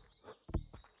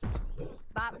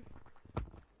 Bob.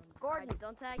 Gordon,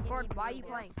 don't tag Gordon, why are you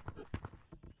playing?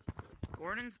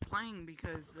 Gordon's playing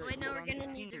because. Wait, no, we're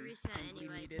gonna need to reset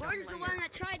anyway. Gordon's the one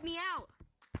that tried me out.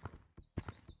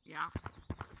 Yeah.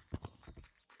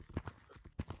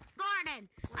 Gordon,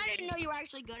 I didn't know you were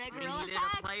actually good at gorilla We needed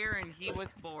tag. a player and he was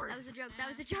bored. That was a joke. That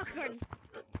was a joke, Gordon.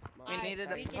 We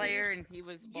needed a player and he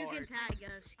was bored. You can tag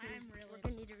us, because we're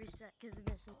gonna need to reset, because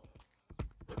this is...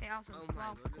 Okay, awesome. Oh my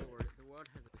well, lord, the world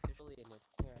has officially ended.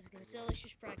 this is gonna say let's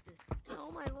just practice.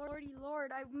 Oh my lordy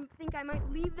lord, I think I might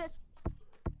leave this.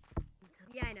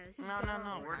 Yeah, I know. This is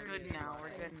No, we're good now. We're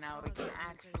good now. We can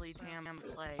actually damn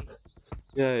play.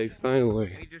 Yay,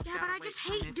 finally. Yeah, but I just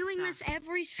hate doing this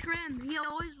every scrim. He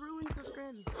always ruins the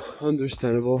scrim.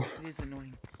 Understandable. It is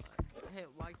annoying. Hey,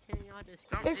 why can't y'all just...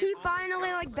 Is he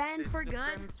finally like banned for The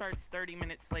good? scrim starts 30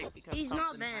 minutes late because He's not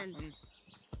something banned. happens.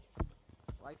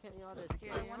 Why can't y'all just...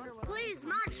 Please,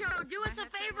 Macho, do us a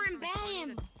favor and ban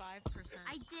him. 5%.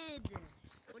 I did.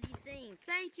 What do you think?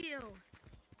 Thank you.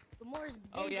 The more is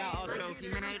Oh big yeah, than also Macho he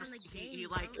than made on the he game,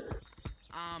 like bro.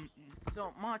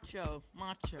 so Macho.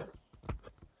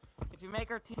 If you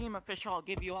make our team official, I'll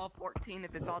give you all 14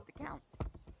 if it's alt accounts.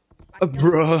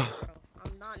 Bruh.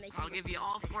 I'm not making I'll give you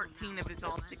all 14 if it's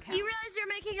alt accounts. You realize you're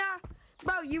making a...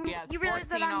 Bro, you realize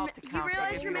that 14 I'm... alt You accounts, I'll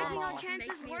realize give you're you making all. our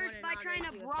chances worse by trying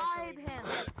to bribe him.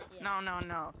 No. No.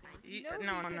 I'm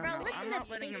not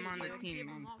letting him on the team,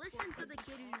 man. Listen to the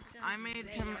kid who's... I made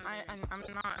him.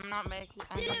 I'm not making.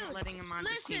 I'm not letting him on the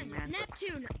team, man.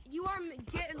 Neptune, you are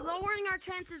lowering our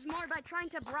chances more by trying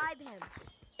to bribe him.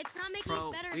 It's not making Bro,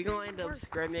 it better. we it's gonna making end it up worse.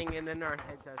 scrimming and then our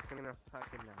headsets gonna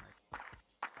fucking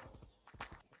die.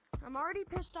 I'm already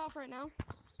pissed off right now.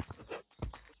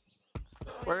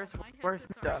 Where's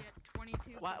Mista?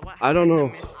 What I don't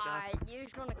know. You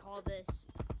just want to call this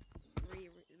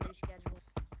reschedule.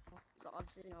 So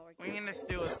obviously not working. We can just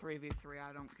do a 3v3.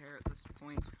 I don't care at this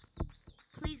point.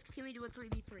 Please, can we do a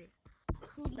 3v3?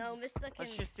 No, Mista can.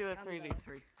 Let's just do a 3v3.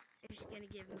 You're just gonna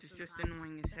give him It's some just time.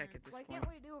 annoying as heck at this Why point. can't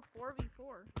we do a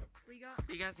 4v4? We got...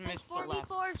 You guys These missed the left.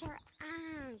 4v4s are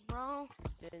ass, bro.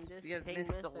 Then just You guys ping missed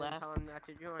Mista the and left. tell him not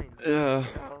to join. Yeah.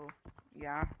 So,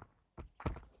 yeah.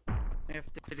 We have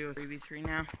to do a 3v3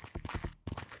 now.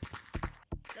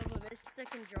 No, but Mista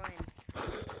can join.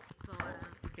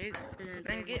 Okay,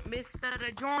 then get Mista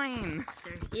to join.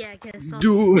 Yeah, because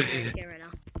Do right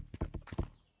now.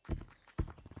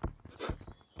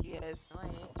 Yes.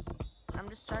 Wait. I'm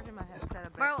just charging my headset a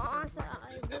bit. Bro, honestly,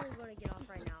 I really want to get off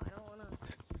right now. I don't want to.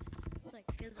 It's like,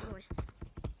 his voice.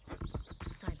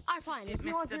 Fine. Alright, fine. Get If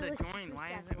you want Mista to let's join. just Why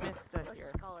reschedule. isn't Mista Let's here?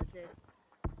 just call it, dude.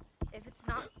 If it's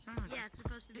not, yeah, it's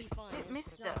supposed to be fun. Get If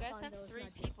Mista. it's You not guys fun, have then it's 3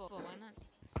 not good. people. Why not?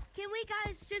 Can we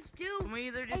guys just do? Can we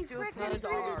either just Hey, do a frickin'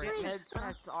 3v3?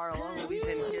 Headsets are long. We've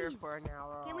been here for an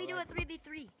hour. Can we do a already.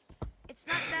 3v3? It's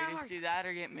not that Just hard. do that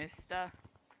or get Mista.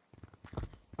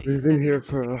 We've been here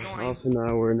for half an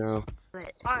hour now.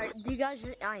 Alright, do you guys?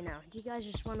 I know. Do you guys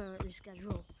just want to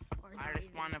reschedule? Or I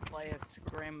just want to play a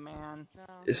scrim, man. No.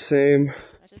 Same.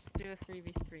 Let's just do a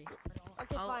 3v3.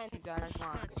 Okay, fine. You guys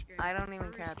want. Not screwed. I don't even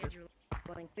We're care.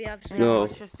 rescheduling. We have some. No.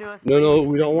 Let's just do a 3v3. No,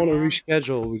 we don't want to man.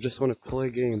 reschedule. We just want to play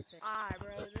a game. Alright, bro.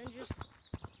 Then just. I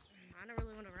don't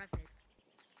really want to rep it.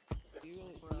 Do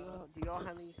y'all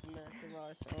have these massive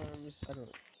ass arms? I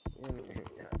don't.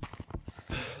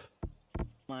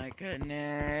 My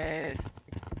goodness.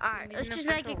 Alright, let's just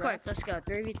make it quick. Let's go.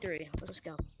 3v3. Let's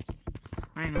go.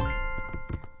 Finally.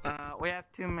 We have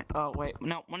 2 minutes. Oh, wait.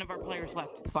 No, one of our players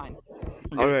left. It's fine.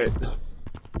 Alright.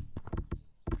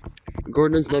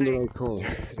 Gordon's on the right call.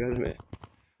 Got him.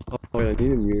 Oh, wait, I need to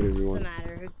mute What's the everyone.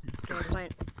 matter?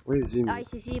 Wait. Wait, is he?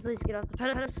 ICC, please get off the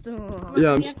pedestal.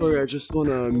 Yeah, I'm sorry. I just want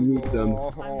to mute them.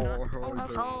 Oh.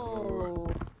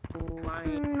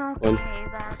 Okay,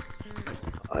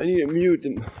 I need to mute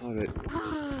them. Alright.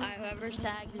 Whoever's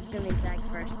tagged is gonna be tagged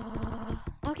first.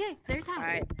 Okay, they're tagged.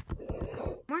 Alright.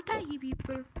 More taggy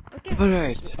people. Okay.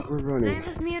 Alright, we're running. Name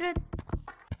is muted.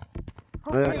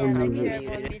 I have Yeah, make to sure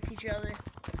mute. everyone mutes each other.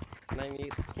 Can I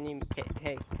mute? Can you?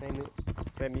 Hey, can I mute?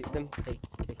 Can I mute them? Hey,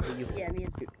 you. Yeah,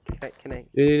 mute. Can I?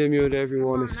 You need to mute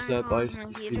everyone Hold on, except there's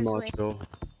Icc Macho.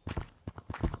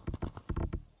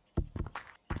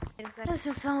 This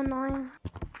is so annoying.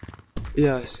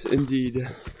 Yes, indeed. I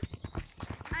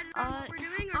don't know what we're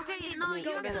doing. Okay, no,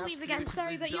 you have to leave again.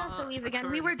 Sorry, but you have to leave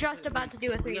again. We were just about to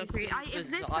do a 3v3.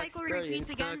 If this cycle repeats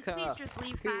again, please just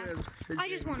leave fast. I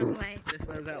just want to play. This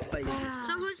one's out playing.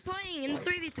 So who's playing in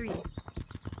 3v3?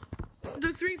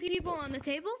 The 3 people on the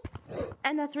table,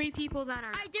 and the 3 people that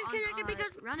are I disconnected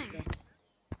because running.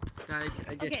 Guys,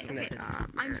 I disconnected.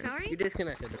 I'm sorry? You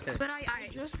disconnected, okay. But I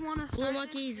just want to Blue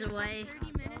Monkey's away.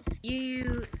 30 minutes.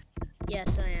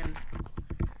 Yes, I am.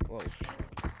 Whoa.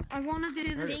 I want to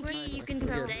do this. Pinky, you can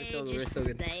We're stay, still just good.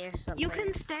 stay or something. You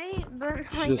can stay, but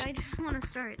like I just want to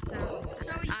start. So.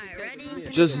 Alright, ready?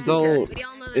 Just don't We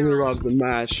all know the interrupt the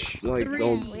match. Like,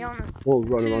 don't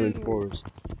run around in forest.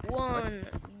 1,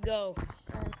 go.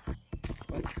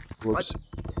 Whoops.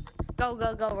 Go,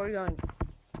 go, go, we're going.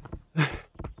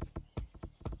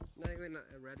 Not even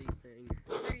a ready thing.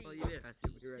 Well, you did. I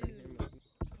see what you're ready.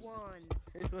 1,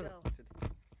 Here's what go.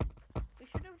 We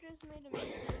should have just made a mutual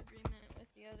agreement with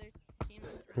the other team.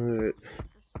 Alright.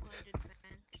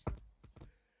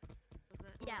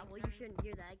 Yeah, well, you shouldn't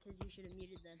hear that because you should have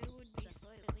muted them. It would be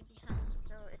slightly behind,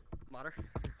 so Mater?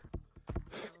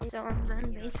 So then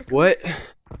basically. What?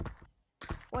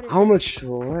 What is How it? much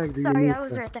lag do you Sorry, need? I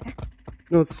was right there.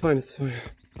 No, it's fine, it's fine.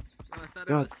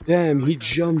 God damn, he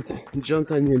jumped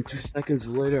on me and 2 seconds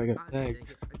later I got tagged.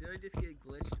 Did I just get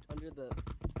glitched under the...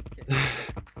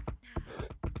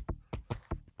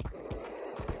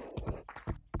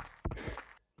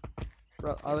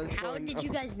 Bro, I was How going did you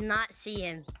guys not see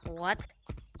him? What?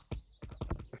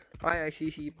 Hi,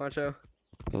 Icc Poncho.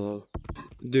 Hello.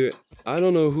 Dude, I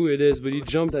don't know who it is, but he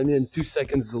jumped on me and 2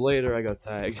 seconds later I got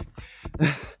tagged.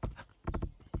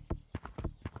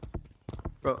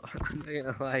 Bro, I'm not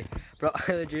gonna lie. Bro,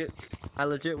 I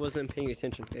legit wasn't paying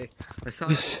attention, okay? I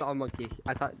saw a monkey.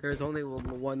 I thought there was only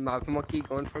one lava monkey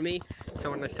going for me. So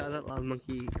when I saw that lava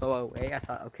monkey go away, I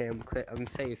thought, okay, I'm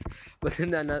safe. But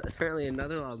then apparently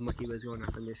another lava monkey was going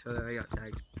after me, so then I got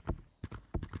tagged.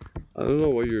 I don't know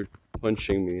why you're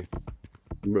punching me,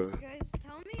 bro. guys,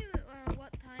 tell me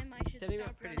what time I should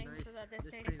stop running so that this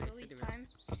takes the least time,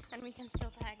 and we can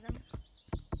still tag them.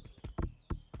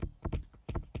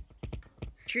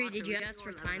 Tree, did you ask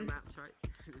for time?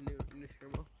 New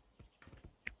scribble.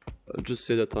 Just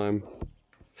say the time.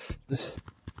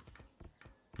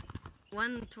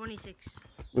 1:26.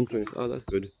 1:20. Oh, that's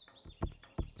good.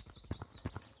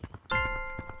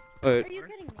 Alright. Are you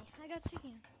kidding me? I got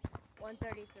chicken.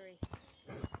 1:33.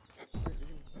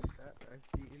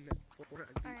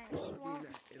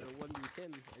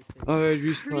 Alright,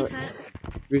 restart.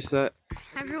 Reset.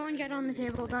 Everyone get on the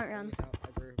table, don't run.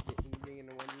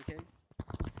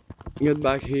 Get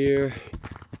back here.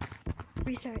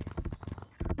 Restart.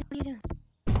 What are you doing?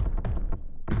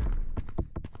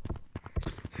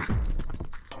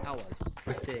 That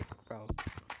was sick, bro.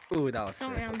 Ooh, that was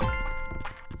Don't sick. run.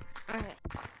 Alright.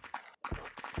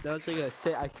 That was like a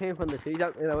sick. I came from the city,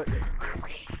 and I went.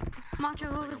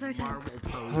 Macho, what was our time? Marble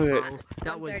pose, Okay. bro.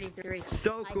 That was 1:33.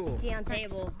 so cool. ICC on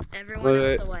table. Everyone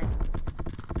Alright. else away.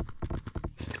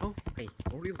 Oh, hey,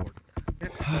 reward.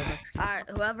 Alright,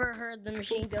 whoever heard the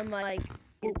machine gun mic,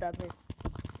 get that bit.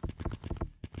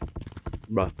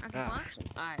 Bruh.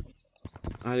 Alright.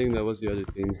 I think that was the other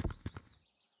thing.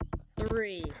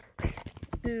 3,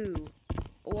 2,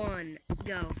 1,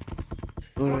 go.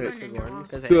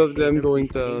 Alright. 2 of them going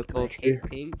to tall tree.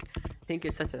 Pink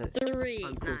is such a 3,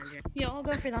 Yeah, I'll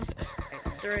go for them.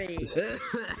 3, 2,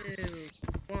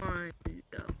 1,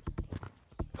 go.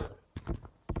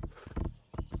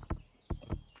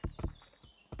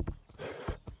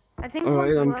 I think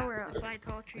Alright, one's lower up by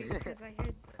tall tree because I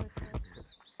heard footsteps.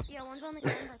 Yeah, one's on the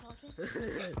ground by tall tree.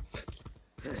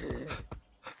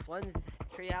 One's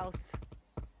tree house.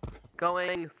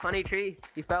 Going, funny tree.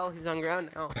 He fell, he's on ground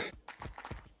now.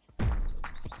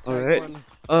 Alright.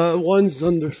 One's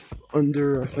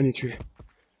under a funny tree.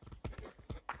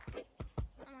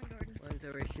 I'm on Jordan. One's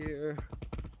over here.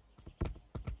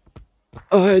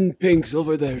 And Pink's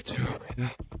over there too. Yeah.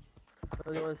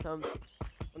 Only one some.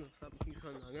 He's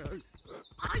on the ground.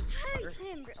 I tagged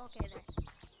him! Okay,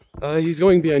 there. He's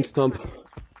going behind Stump.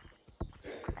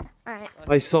 Alright.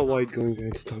 I saw White going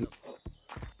behind Stump.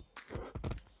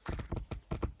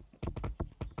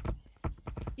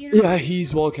 Yeah,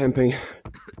 he's wall camping. I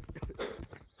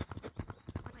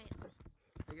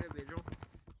get a visual.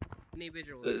 Need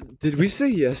visual. Did we say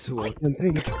yes to wall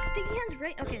camping? Sticky hands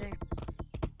right. Okay, there.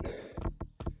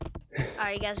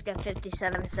 Alright, you guys got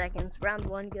 57 seconds. Round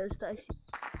 1 goes to IC.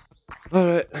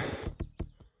 Alright.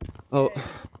 Oh.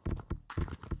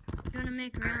 Gonna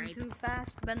make round 2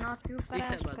 fast, but not too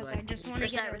fast because I just want to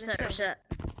get Reset.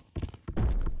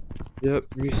 Yep,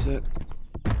 reset.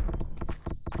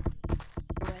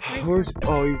 Where's...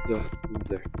 Oh, he's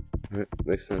there. Alright,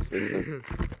 makes sense.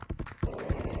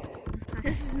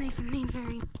 This is making me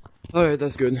very... Alright,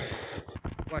 that's good.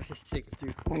 Watch this stick,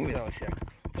 dude. Ooh, that was sick.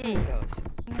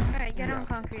 Alright, get on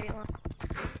concrete.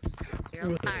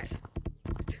 Alright.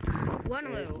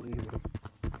 1 low.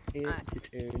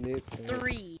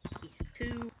 3,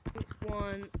 2,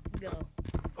 1, go.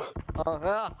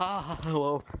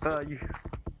 Hello. You.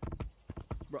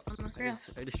 Bro, real.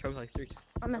 I just jumped like 3.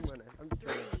 I'm I'm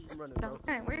running, bro.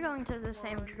 Alright, we're going to the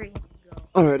same tree.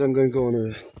 Alright, I'm gonna go on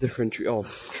a different tree. Oh,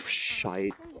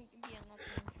 shite.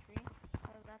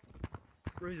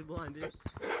 Where's blind, dude?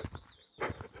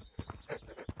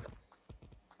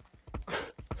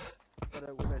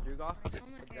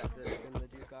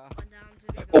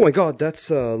 Oh my god, that's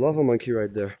a lava monkey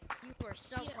right there.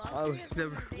 Oh,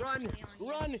 run!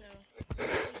 Run!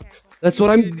 That's what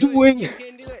I'm doing! You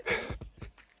can do it!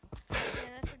 Yeah,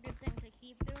 that's a good thing to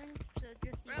keep doing. So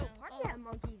just, you know, Where are the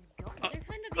monkeys going? they're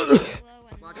kind of being slow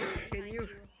and Macho, not can behind you- a lot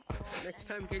Next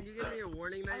time, can you give me a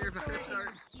warning that I you're was about to sort of, you know,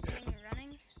 start? keeping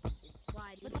running.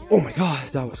 Why? But Oh my god,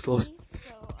 that was close.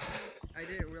 So, I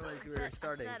didn't realize you were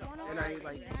starting, and I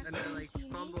like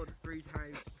fumbled 3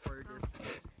 times before just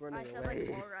running I said away.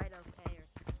 like, alright, okay.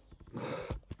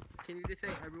 Can you just say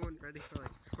everyone ready for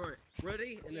like, alright,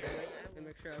 ready? And then and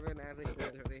make sure everyone actually is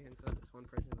ready instead of just one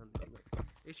person on the like,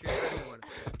 make sure everyone.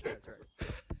 That's right.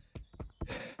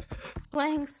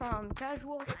 Playing some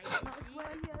casual. Not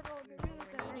playing yet already.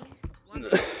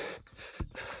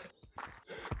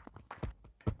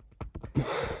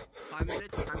 5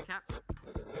 minutes, time cap.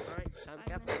 Alright, time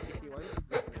cap, if you want.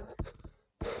 Let's go.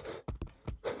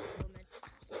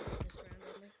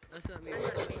 That's not me.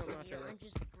 That's not much of it.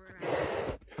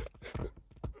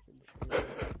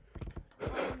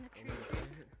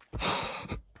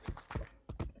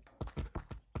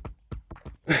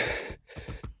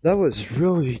 That was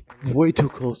really way too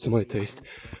close to my taste.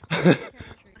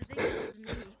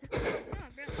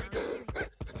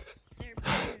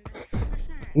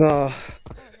 Nah.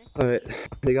 Alright,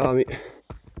 they got me. They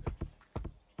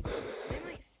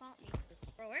might spot me.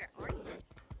 Bro, where are you?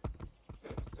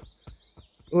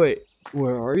 Wait,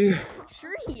 where are you?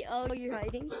 Tree. Oh, you're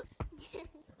hiding?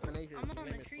 I'm on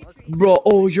the tree. Bro,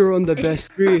 oh, you're on the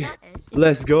best tree.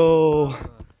 Let's go.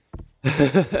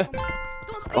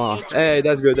 Oh, hey,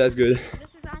 that's good, that's good.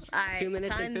 This is actually Alright, 2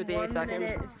 minutes and 58 1 seconds.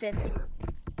 minute 50.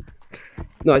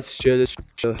 No, it's chill, it's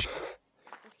chill.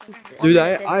 Dude,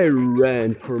 I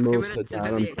ran for 2 most minutes of and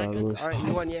that, I'm 58 proud of seconds. myself. Alright,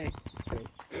 you won, yay.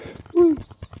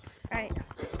 Alright,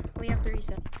 we have to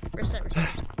reset.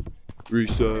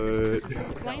 Reset.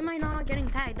 Why am I not getting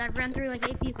tagged? I've ran through like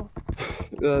 8 people.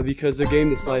 Because the game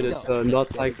decided not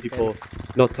tag people,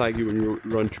 not tag you when you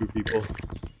run through people.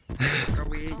 Are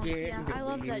we Oh, yeah, I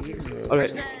love that dude.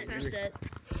 Alright. Reset.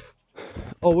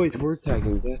 Oh wait, we're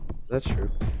tagging. That's true.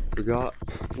 Forgot.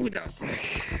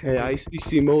 Hey,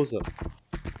 Icc Moza.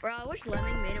 Bro, I wish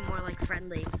Lemming made it more like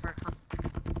friendly for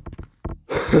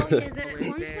Okay,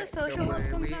 once the social hub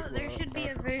comes out, there should be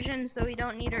a version so we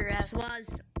don't need a rest.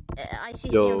 Sluz.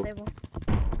 ICC Yo. on table.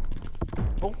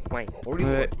 Oh, wait.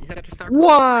 Alright. Is that to start?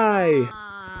 Why?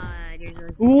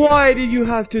 There's Why did you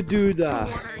have to do that?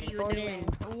 What are you doing?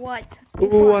 What?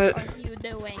 What? are you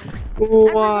doing?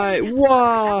 Why? Everybody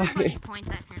Why? point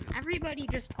at him. Everybody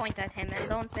just point at him and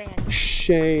don't say anything.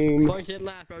 Shame. Point and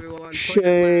laugh, everyone. Point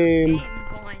Shame.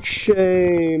 Point.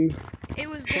 Shame. It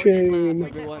was Shame.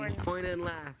 Everyone, point and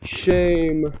laugh.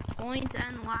 Shame. Point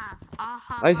and laugh.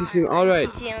 Aha. ICC, alright.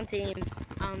 ICC on team.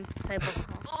 Table.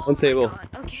 On table. God,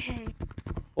 okay.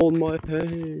 Hold my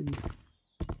hand.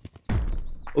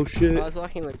 Oh shit. I was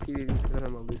walking like PvP because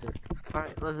I'm a loser.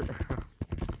 Alright, let's.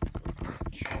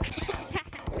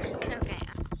 Okay.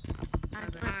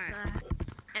 Let's,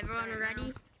 Everyone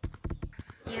ready?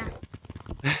 yeah.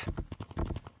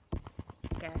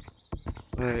 Okay.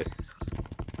 Alright.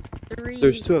 3,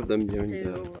 There's 2 of them behind 2,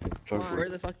 the truck. Where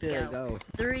the fuck did I go?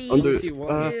 3, Under, see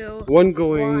one. 2. one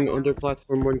going 1. under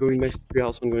platform, one going next to tree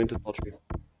house, one going into the tall tree.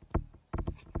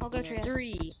 I'll go trios.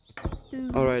 3.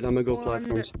 Alright, I'm gonna go 1,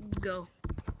 platforms. Go.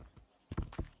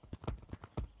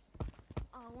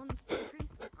 One's tree.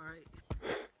 Alright.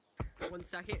 1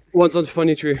 second. One's on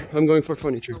funny tree. I'm going for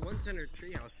funny tree. Oh, one's in her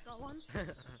treehouse. Got one.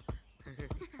 That's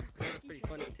pretty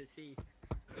funny to see.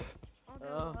 I'll go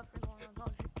Oh. up and one on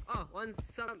top. Oh, one's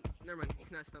stump. Never mind.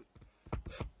 Not stump.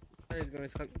 I was going to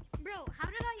stump. Bro, how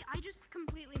did I just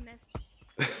completely missed.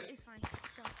 It's fine.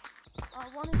 So,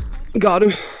 one is Got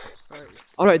him. Alright.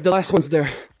 Alright, the last one's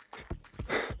there.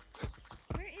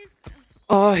 where is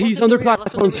He's under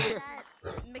platforms.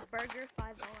 McBurger $5.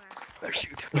 Oh,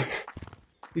 shoot.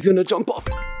 He's gonna jump off.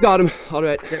 Got him.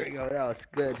 Alright. There we go. That was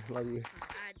good. Love you.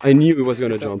 I knew he was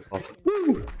gonna jump off.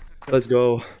 Woo. Let's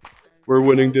go. We're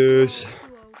winning this.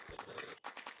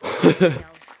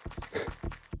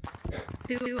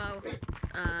 2-0.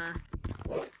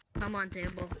 Come on,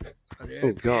 table.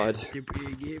 Oh god.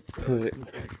 Alright.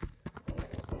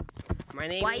 My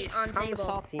name White is on Cum table.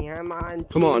 Salty. I'm on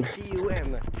Come on.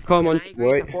 TCUM. Come on, And I agree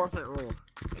wait. with the forfeit rule.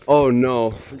 Oh no,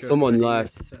 Okay, someone my name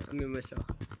left. is, I mean, myself.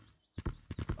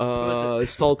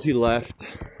 Salty left.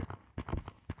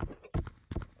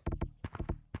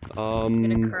 I'm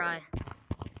gonna cry.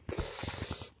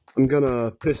 I'm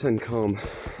gonna piss and cum.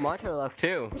 Macho left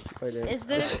too. Is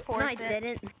this No, I forfeit?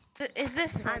 didn't. Is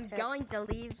this I'm forfeit? going to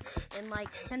leave in like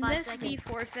Can 5 this seconds. be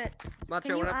forfeit? Macho,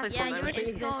 Can you when I ask play Yeah, Fortnite, you what would is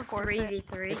install this forfeit?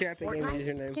 3v3. What's your Epic Games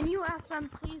username? Can you ask them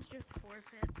please just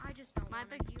forfeit? I just don't My want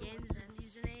Epic to deal Games with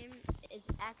this. username is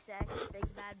XX Big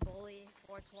Bad Bully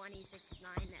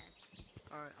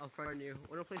 42069F. Alright, I'll find you.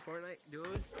 Wanna play Fortnite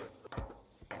duos?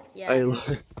 Yeah.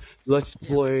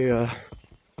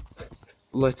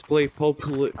 Let's play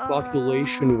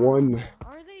Population 1.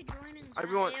 Are they joining?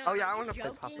 Everyone, oh yeah, I Are you wanna play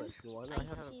joking? Population 1. I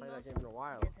haven't played that game in a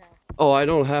while. Oh, I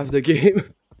don't have the game.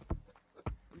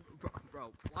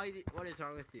 Bro, what is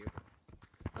wrong with you?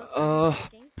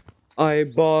 I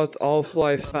bought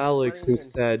Half-Life Alyx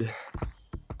instead.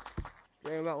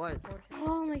 Game about what?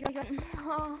 Oh my god.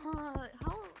 How?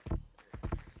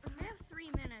 I have 3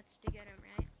 minutes to get him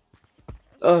right.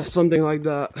 Something like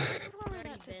that. Let's lower Already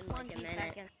that to been like a 20 minute.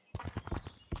 seconds.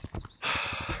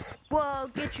 Whoa,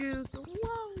 get you.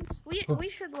 Whoa. We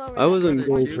should lower I wasn't that to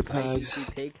going 20 for tags.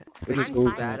 ICC pig. I just I'm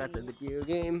going bad to. at the video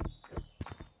game.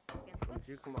 Would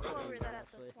you come on? Lower that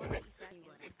to 20 seconds.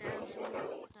 I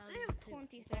have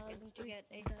 20 seconds to get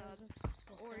a sub.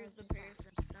 Or is the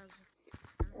person?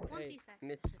 20 Hey,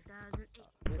 seconds. Mr.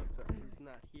 is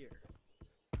not here.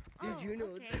 Did you know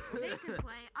okay. They can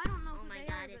play. I don't know Oh who my they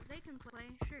God, are, but they it's- can play.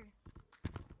 Sure.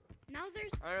 Now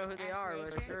there's. I don't know who they are,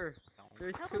 but sure.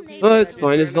 There's Tell 2 them people. Oh, Nature. it's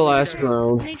fine. It's the last Nature.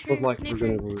 round. Nature. Look like we're Nature.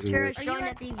 gonna lose Nature it. is Are showing you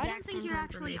at the I exact don't think same you're time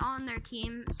for actually me. on their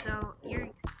team, so you're.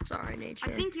 Sorry, Nature. I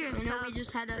think you're. I know we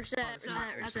just had a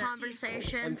a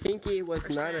conversation. And Pinky was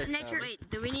not a Nature, sub. wait,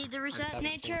 do we need to reset?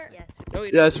 Nature. Yes. No,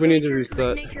 we Yes, we need to Nature,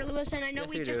 reset. Nature, listen, I know Yes,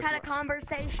 we we just do. had a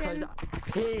conversation.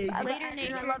 Pig. Later,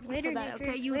 Nature. I love you for that,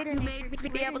 okay? You made me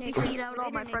be able to heat out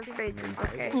all my frustrations,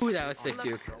 okay? Ooh, that was sick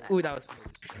juke. Ooh, that was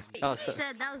You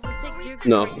said that was the sick juke.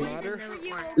 No.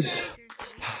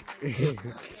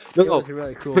 That No, was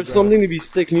really cool, for bro. something to be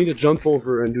stick, you need to jump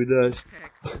over and do this.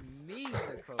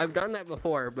 I've done that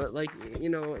before, but like, you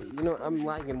know, I'm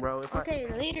lagging, bro. If Okay,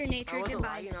 later, I Nature, wasn't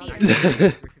goodbye. lagging, See I you.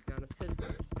 was because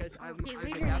Okay, I've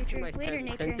later, adapted Nature, my later,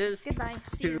 Nature. sentences Goodbye.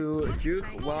 See you. to juke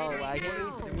while lagging.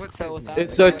 So without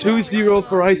It's a 2-0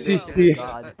 for ICC.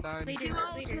 God. Later,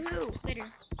 later.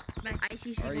 Bye.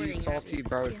 ICC Are you winning. salty,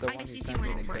 bro? It's the one who ICC sent me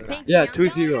winning. to Pinky, Yeah, I'm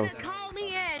 2-0. gonna call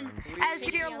me in as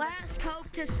your last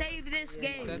hope to save this He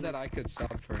game. said that I could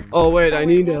sub for him. Oh wait, I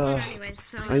need Anyway,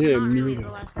 so I need you're a not really mute.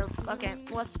 the last hope. Okay,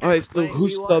 let's go. Alright, so Wait,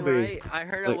 who's we won, subbing? right? I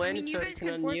heard a Like- win, I mean, you so guys can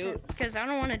can unmute. forfeit, because I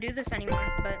don't want to do this anymore,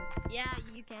 but... Yeah,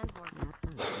 you can forfeit.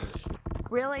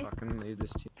 Really? Fucking leave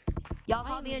this team. Y'all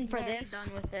call me in for this?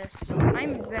 Done with this.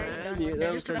 I'm very done with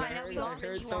this. Just because I know you I all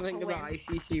heard you something want to about win.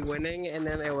 ICC winning, and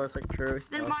then it was like true.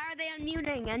 Then So. why are they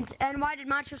unmuting? And why did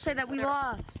Macho say that we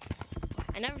lost?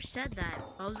 I never said that.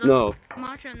 No,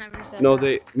 Macho never said no,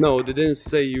 that. they didn't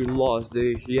say you lost.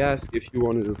 He asked if you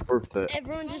wanted to forfeit.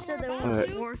 Everyone just said they Alright. wanted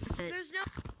to forfeit. There's no...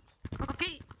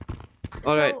 Okay.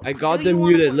 Alright, So, I got do you them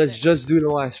wanna muted. Let's forfeit? just do the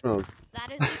last round.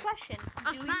 That is the question.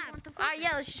 Do you want to forfeit? Alright, yeah,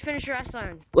 let's just finish the rest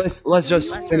round. Let's just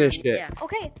you finish round, it. Yeah.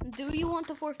 Okay, do you want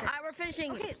to forfeit? Alright, we're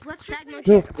finishing. Okay, let's just finish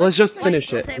No, it. let's just Let's finish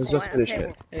just it. table. Let's just finish Table.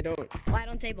 it. Hey, don't. Why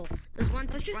don't table? There's one.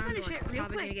 Let's just round finish one. it real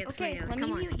Probably quick. gonna get Okay, play out. let Come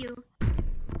me on. mute you.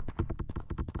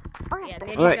 Yeah,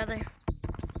 page Alright. each other.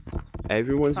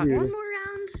 Everyone's One muted. more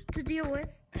round to deal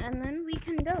with, and then we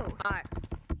can go. Alright.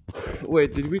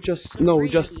 Wait, did we just... No, we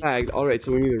just 3. tagged. Alright,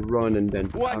 so we need to run and then...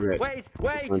 What? Alright. Wait!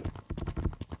 Run.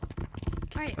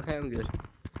 Alright, Okay, I'm good.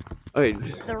 Alright.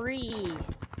 3.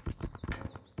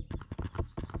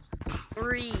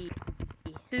 3,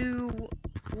 2,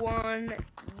 1,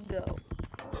 go.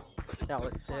 That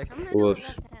was sick. I'm gonna Whoops. go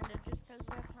left-handed just because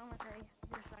that's how much I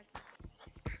respect.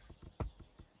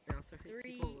 Now, so hey,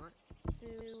 3, people, what? 2,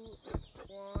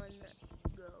 1,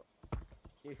 go.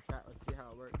 You shot. Let's see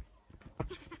how it works.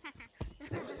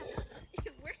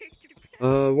 It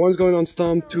worked. One's going on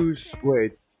Stomp,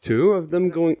 wait, 2 of them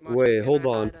going... Wait, hold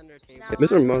on.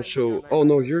 Mr. Macho... Oh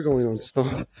no, you're going on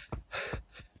Stomp.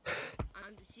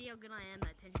 See how good I am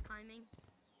at pinch climbing?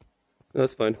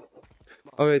 That's fine.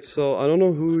 Alright, so I don't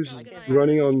know who's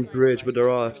running on bridge, but they're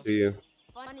all after you.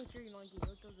 Funny 3 monkey,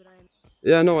 look how good I am.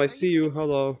 Yeah, no, I see you.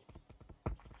 Hello.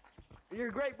 You're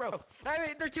great, bro. Hey,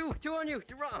 wait, there's two on you.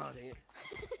 Oh, dang it.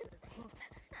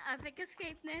 Epic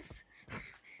escapeness.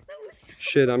 That was so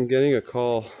Shit, I'm getting a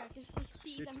call.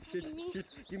 Shoot,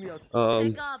 give me out.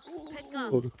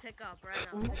 Pick up, right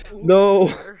up. No.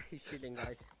 He's shooting,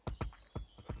 guys.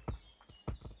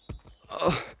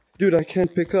 Dude, I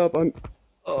can't pick up. I'm.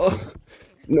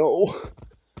 No.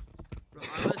 Bro,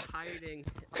 I was hiding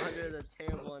under the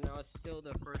table and I was still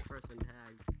the first person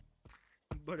tagged.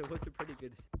 But it was a pretty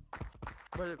good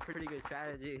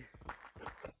strategy.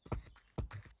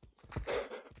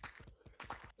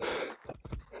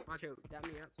 Macho, dab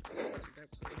me up. Macho,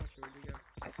 where'd you go?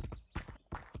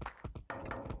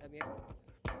 Dab me up.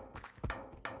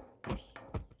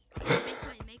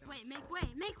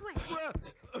 Make way!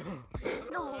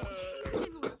 No!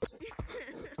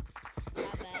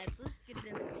 Not bad. Let's get it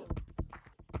in the hole.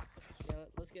 Yeah,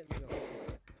 let's get in the hole.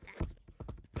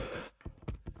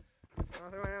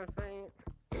 That's what I'm saying.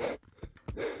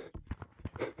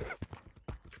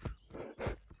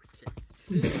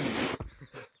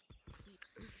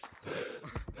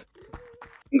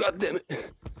 God damn it.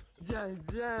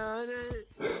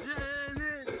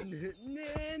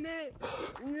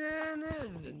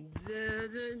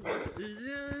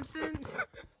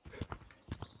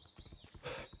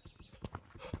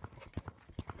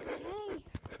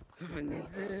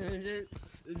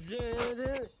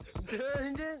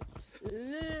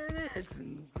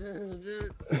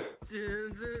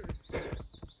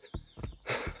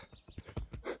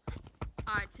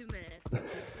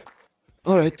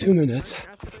 Alright, 2 minutes.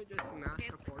 Alright, 2 minutes.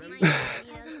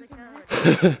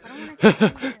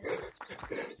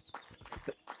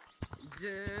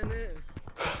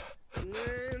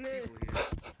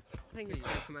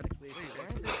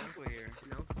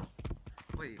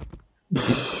 Wait.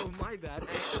 Oh, my bad. I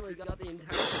actually got the entire.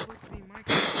 It's supposed to be my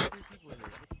people here.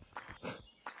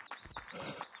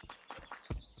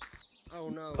 Oh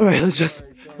no. Alright, let's just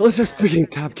freaking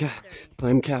time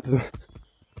cap him.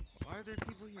 Why are there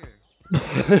people here?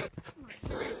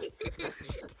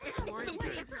 Who are you?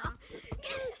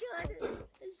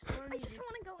 I just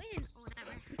want to go in. Or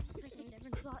whatever. Picking a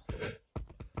different spot.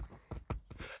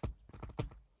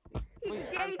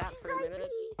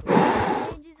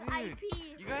 Changes IP.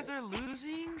 You guys are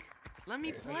losing? Let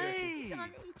me play! It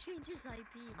changes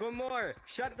IP. Go more.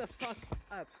 Shut the fuck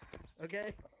up.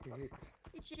 Okay?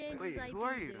 It changes Wait, IP. who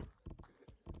are you?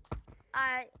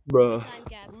 Bruh. Time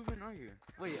gap. Who even are you?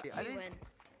 Wait, I You didn't. win.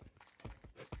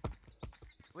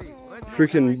 Wait, what?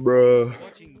 Freaking I'm bruh.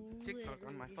 watching TikTok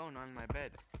on my phone on my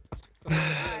bed.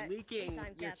 You're leaking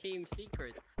Time your gap. team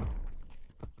secrets.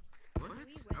 What?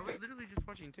 I was literally just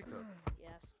watching TikTok.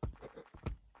 Yes.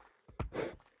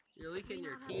 You're leaking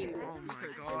your team Oh my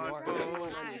secrets. god, from bro.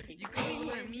 everyone on your You team. couldn't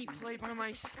let me play by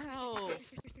myself.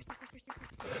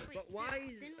 But why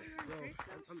is... Bro,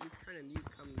 I'm trying to mute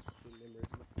team members.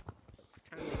 I'm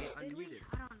trying to get unmuted.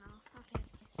 I don't know. Okay.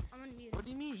 I'm gonna mute. What do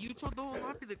you mean? You told the whole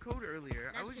lobby the code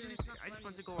earlier. I just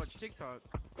went to go watch TikTok.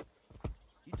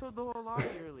 You told the whole lobby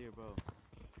earlier, bro.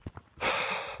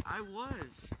 I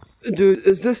was. Dude,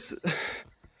 does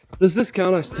this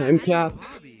count as time cap?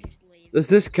 Does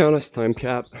this count as time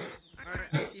cap?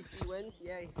 Alright, Icc wins,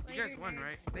 yay. You guys won,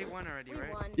 right? They won already,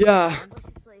 right? Yeah.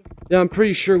 Yeah, I'm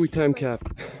pretty sure we time capped.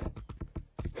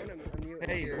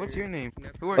 Hey, what's your name?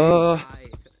 Who are you?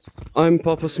 I'm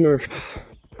Papa Smurf.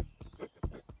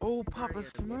 Oh, Papa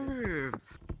Smurf.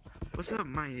 What's up,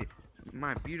 my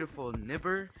beautiful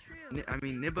nibber?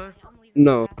 Nibba?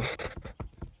 No.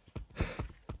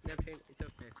 Neptune, it's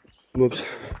okay. Whoops.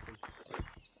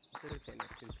 It's okay,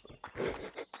 Neptune.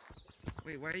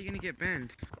 Wait, why are you gonna get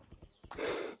banned?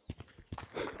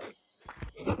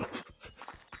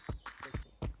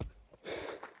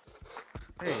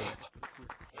 Hey,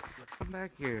 come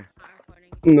back here.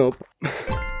 Nope.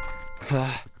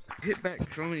 Hit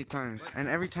back so many times, and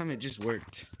every time it just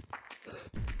worked.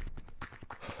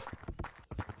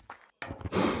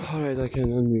 Alright, I can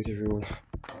unmute everyone.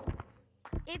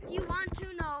 If you want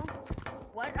to know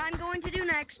what I'm going to do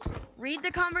next, read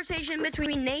the conversation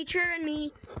between Nature and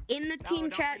me in the team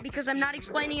chat because I'm not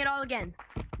explaining it all again.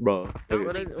 Bro.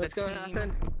 What's going to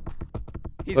happen?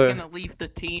 He's gonna leave the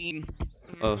team.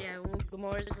 Yeah,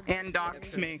 well, And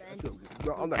dox me.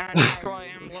 Bro, And destroy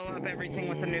and blow up everything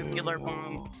with a nuclear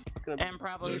bomb. And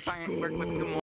probably work with Gamora.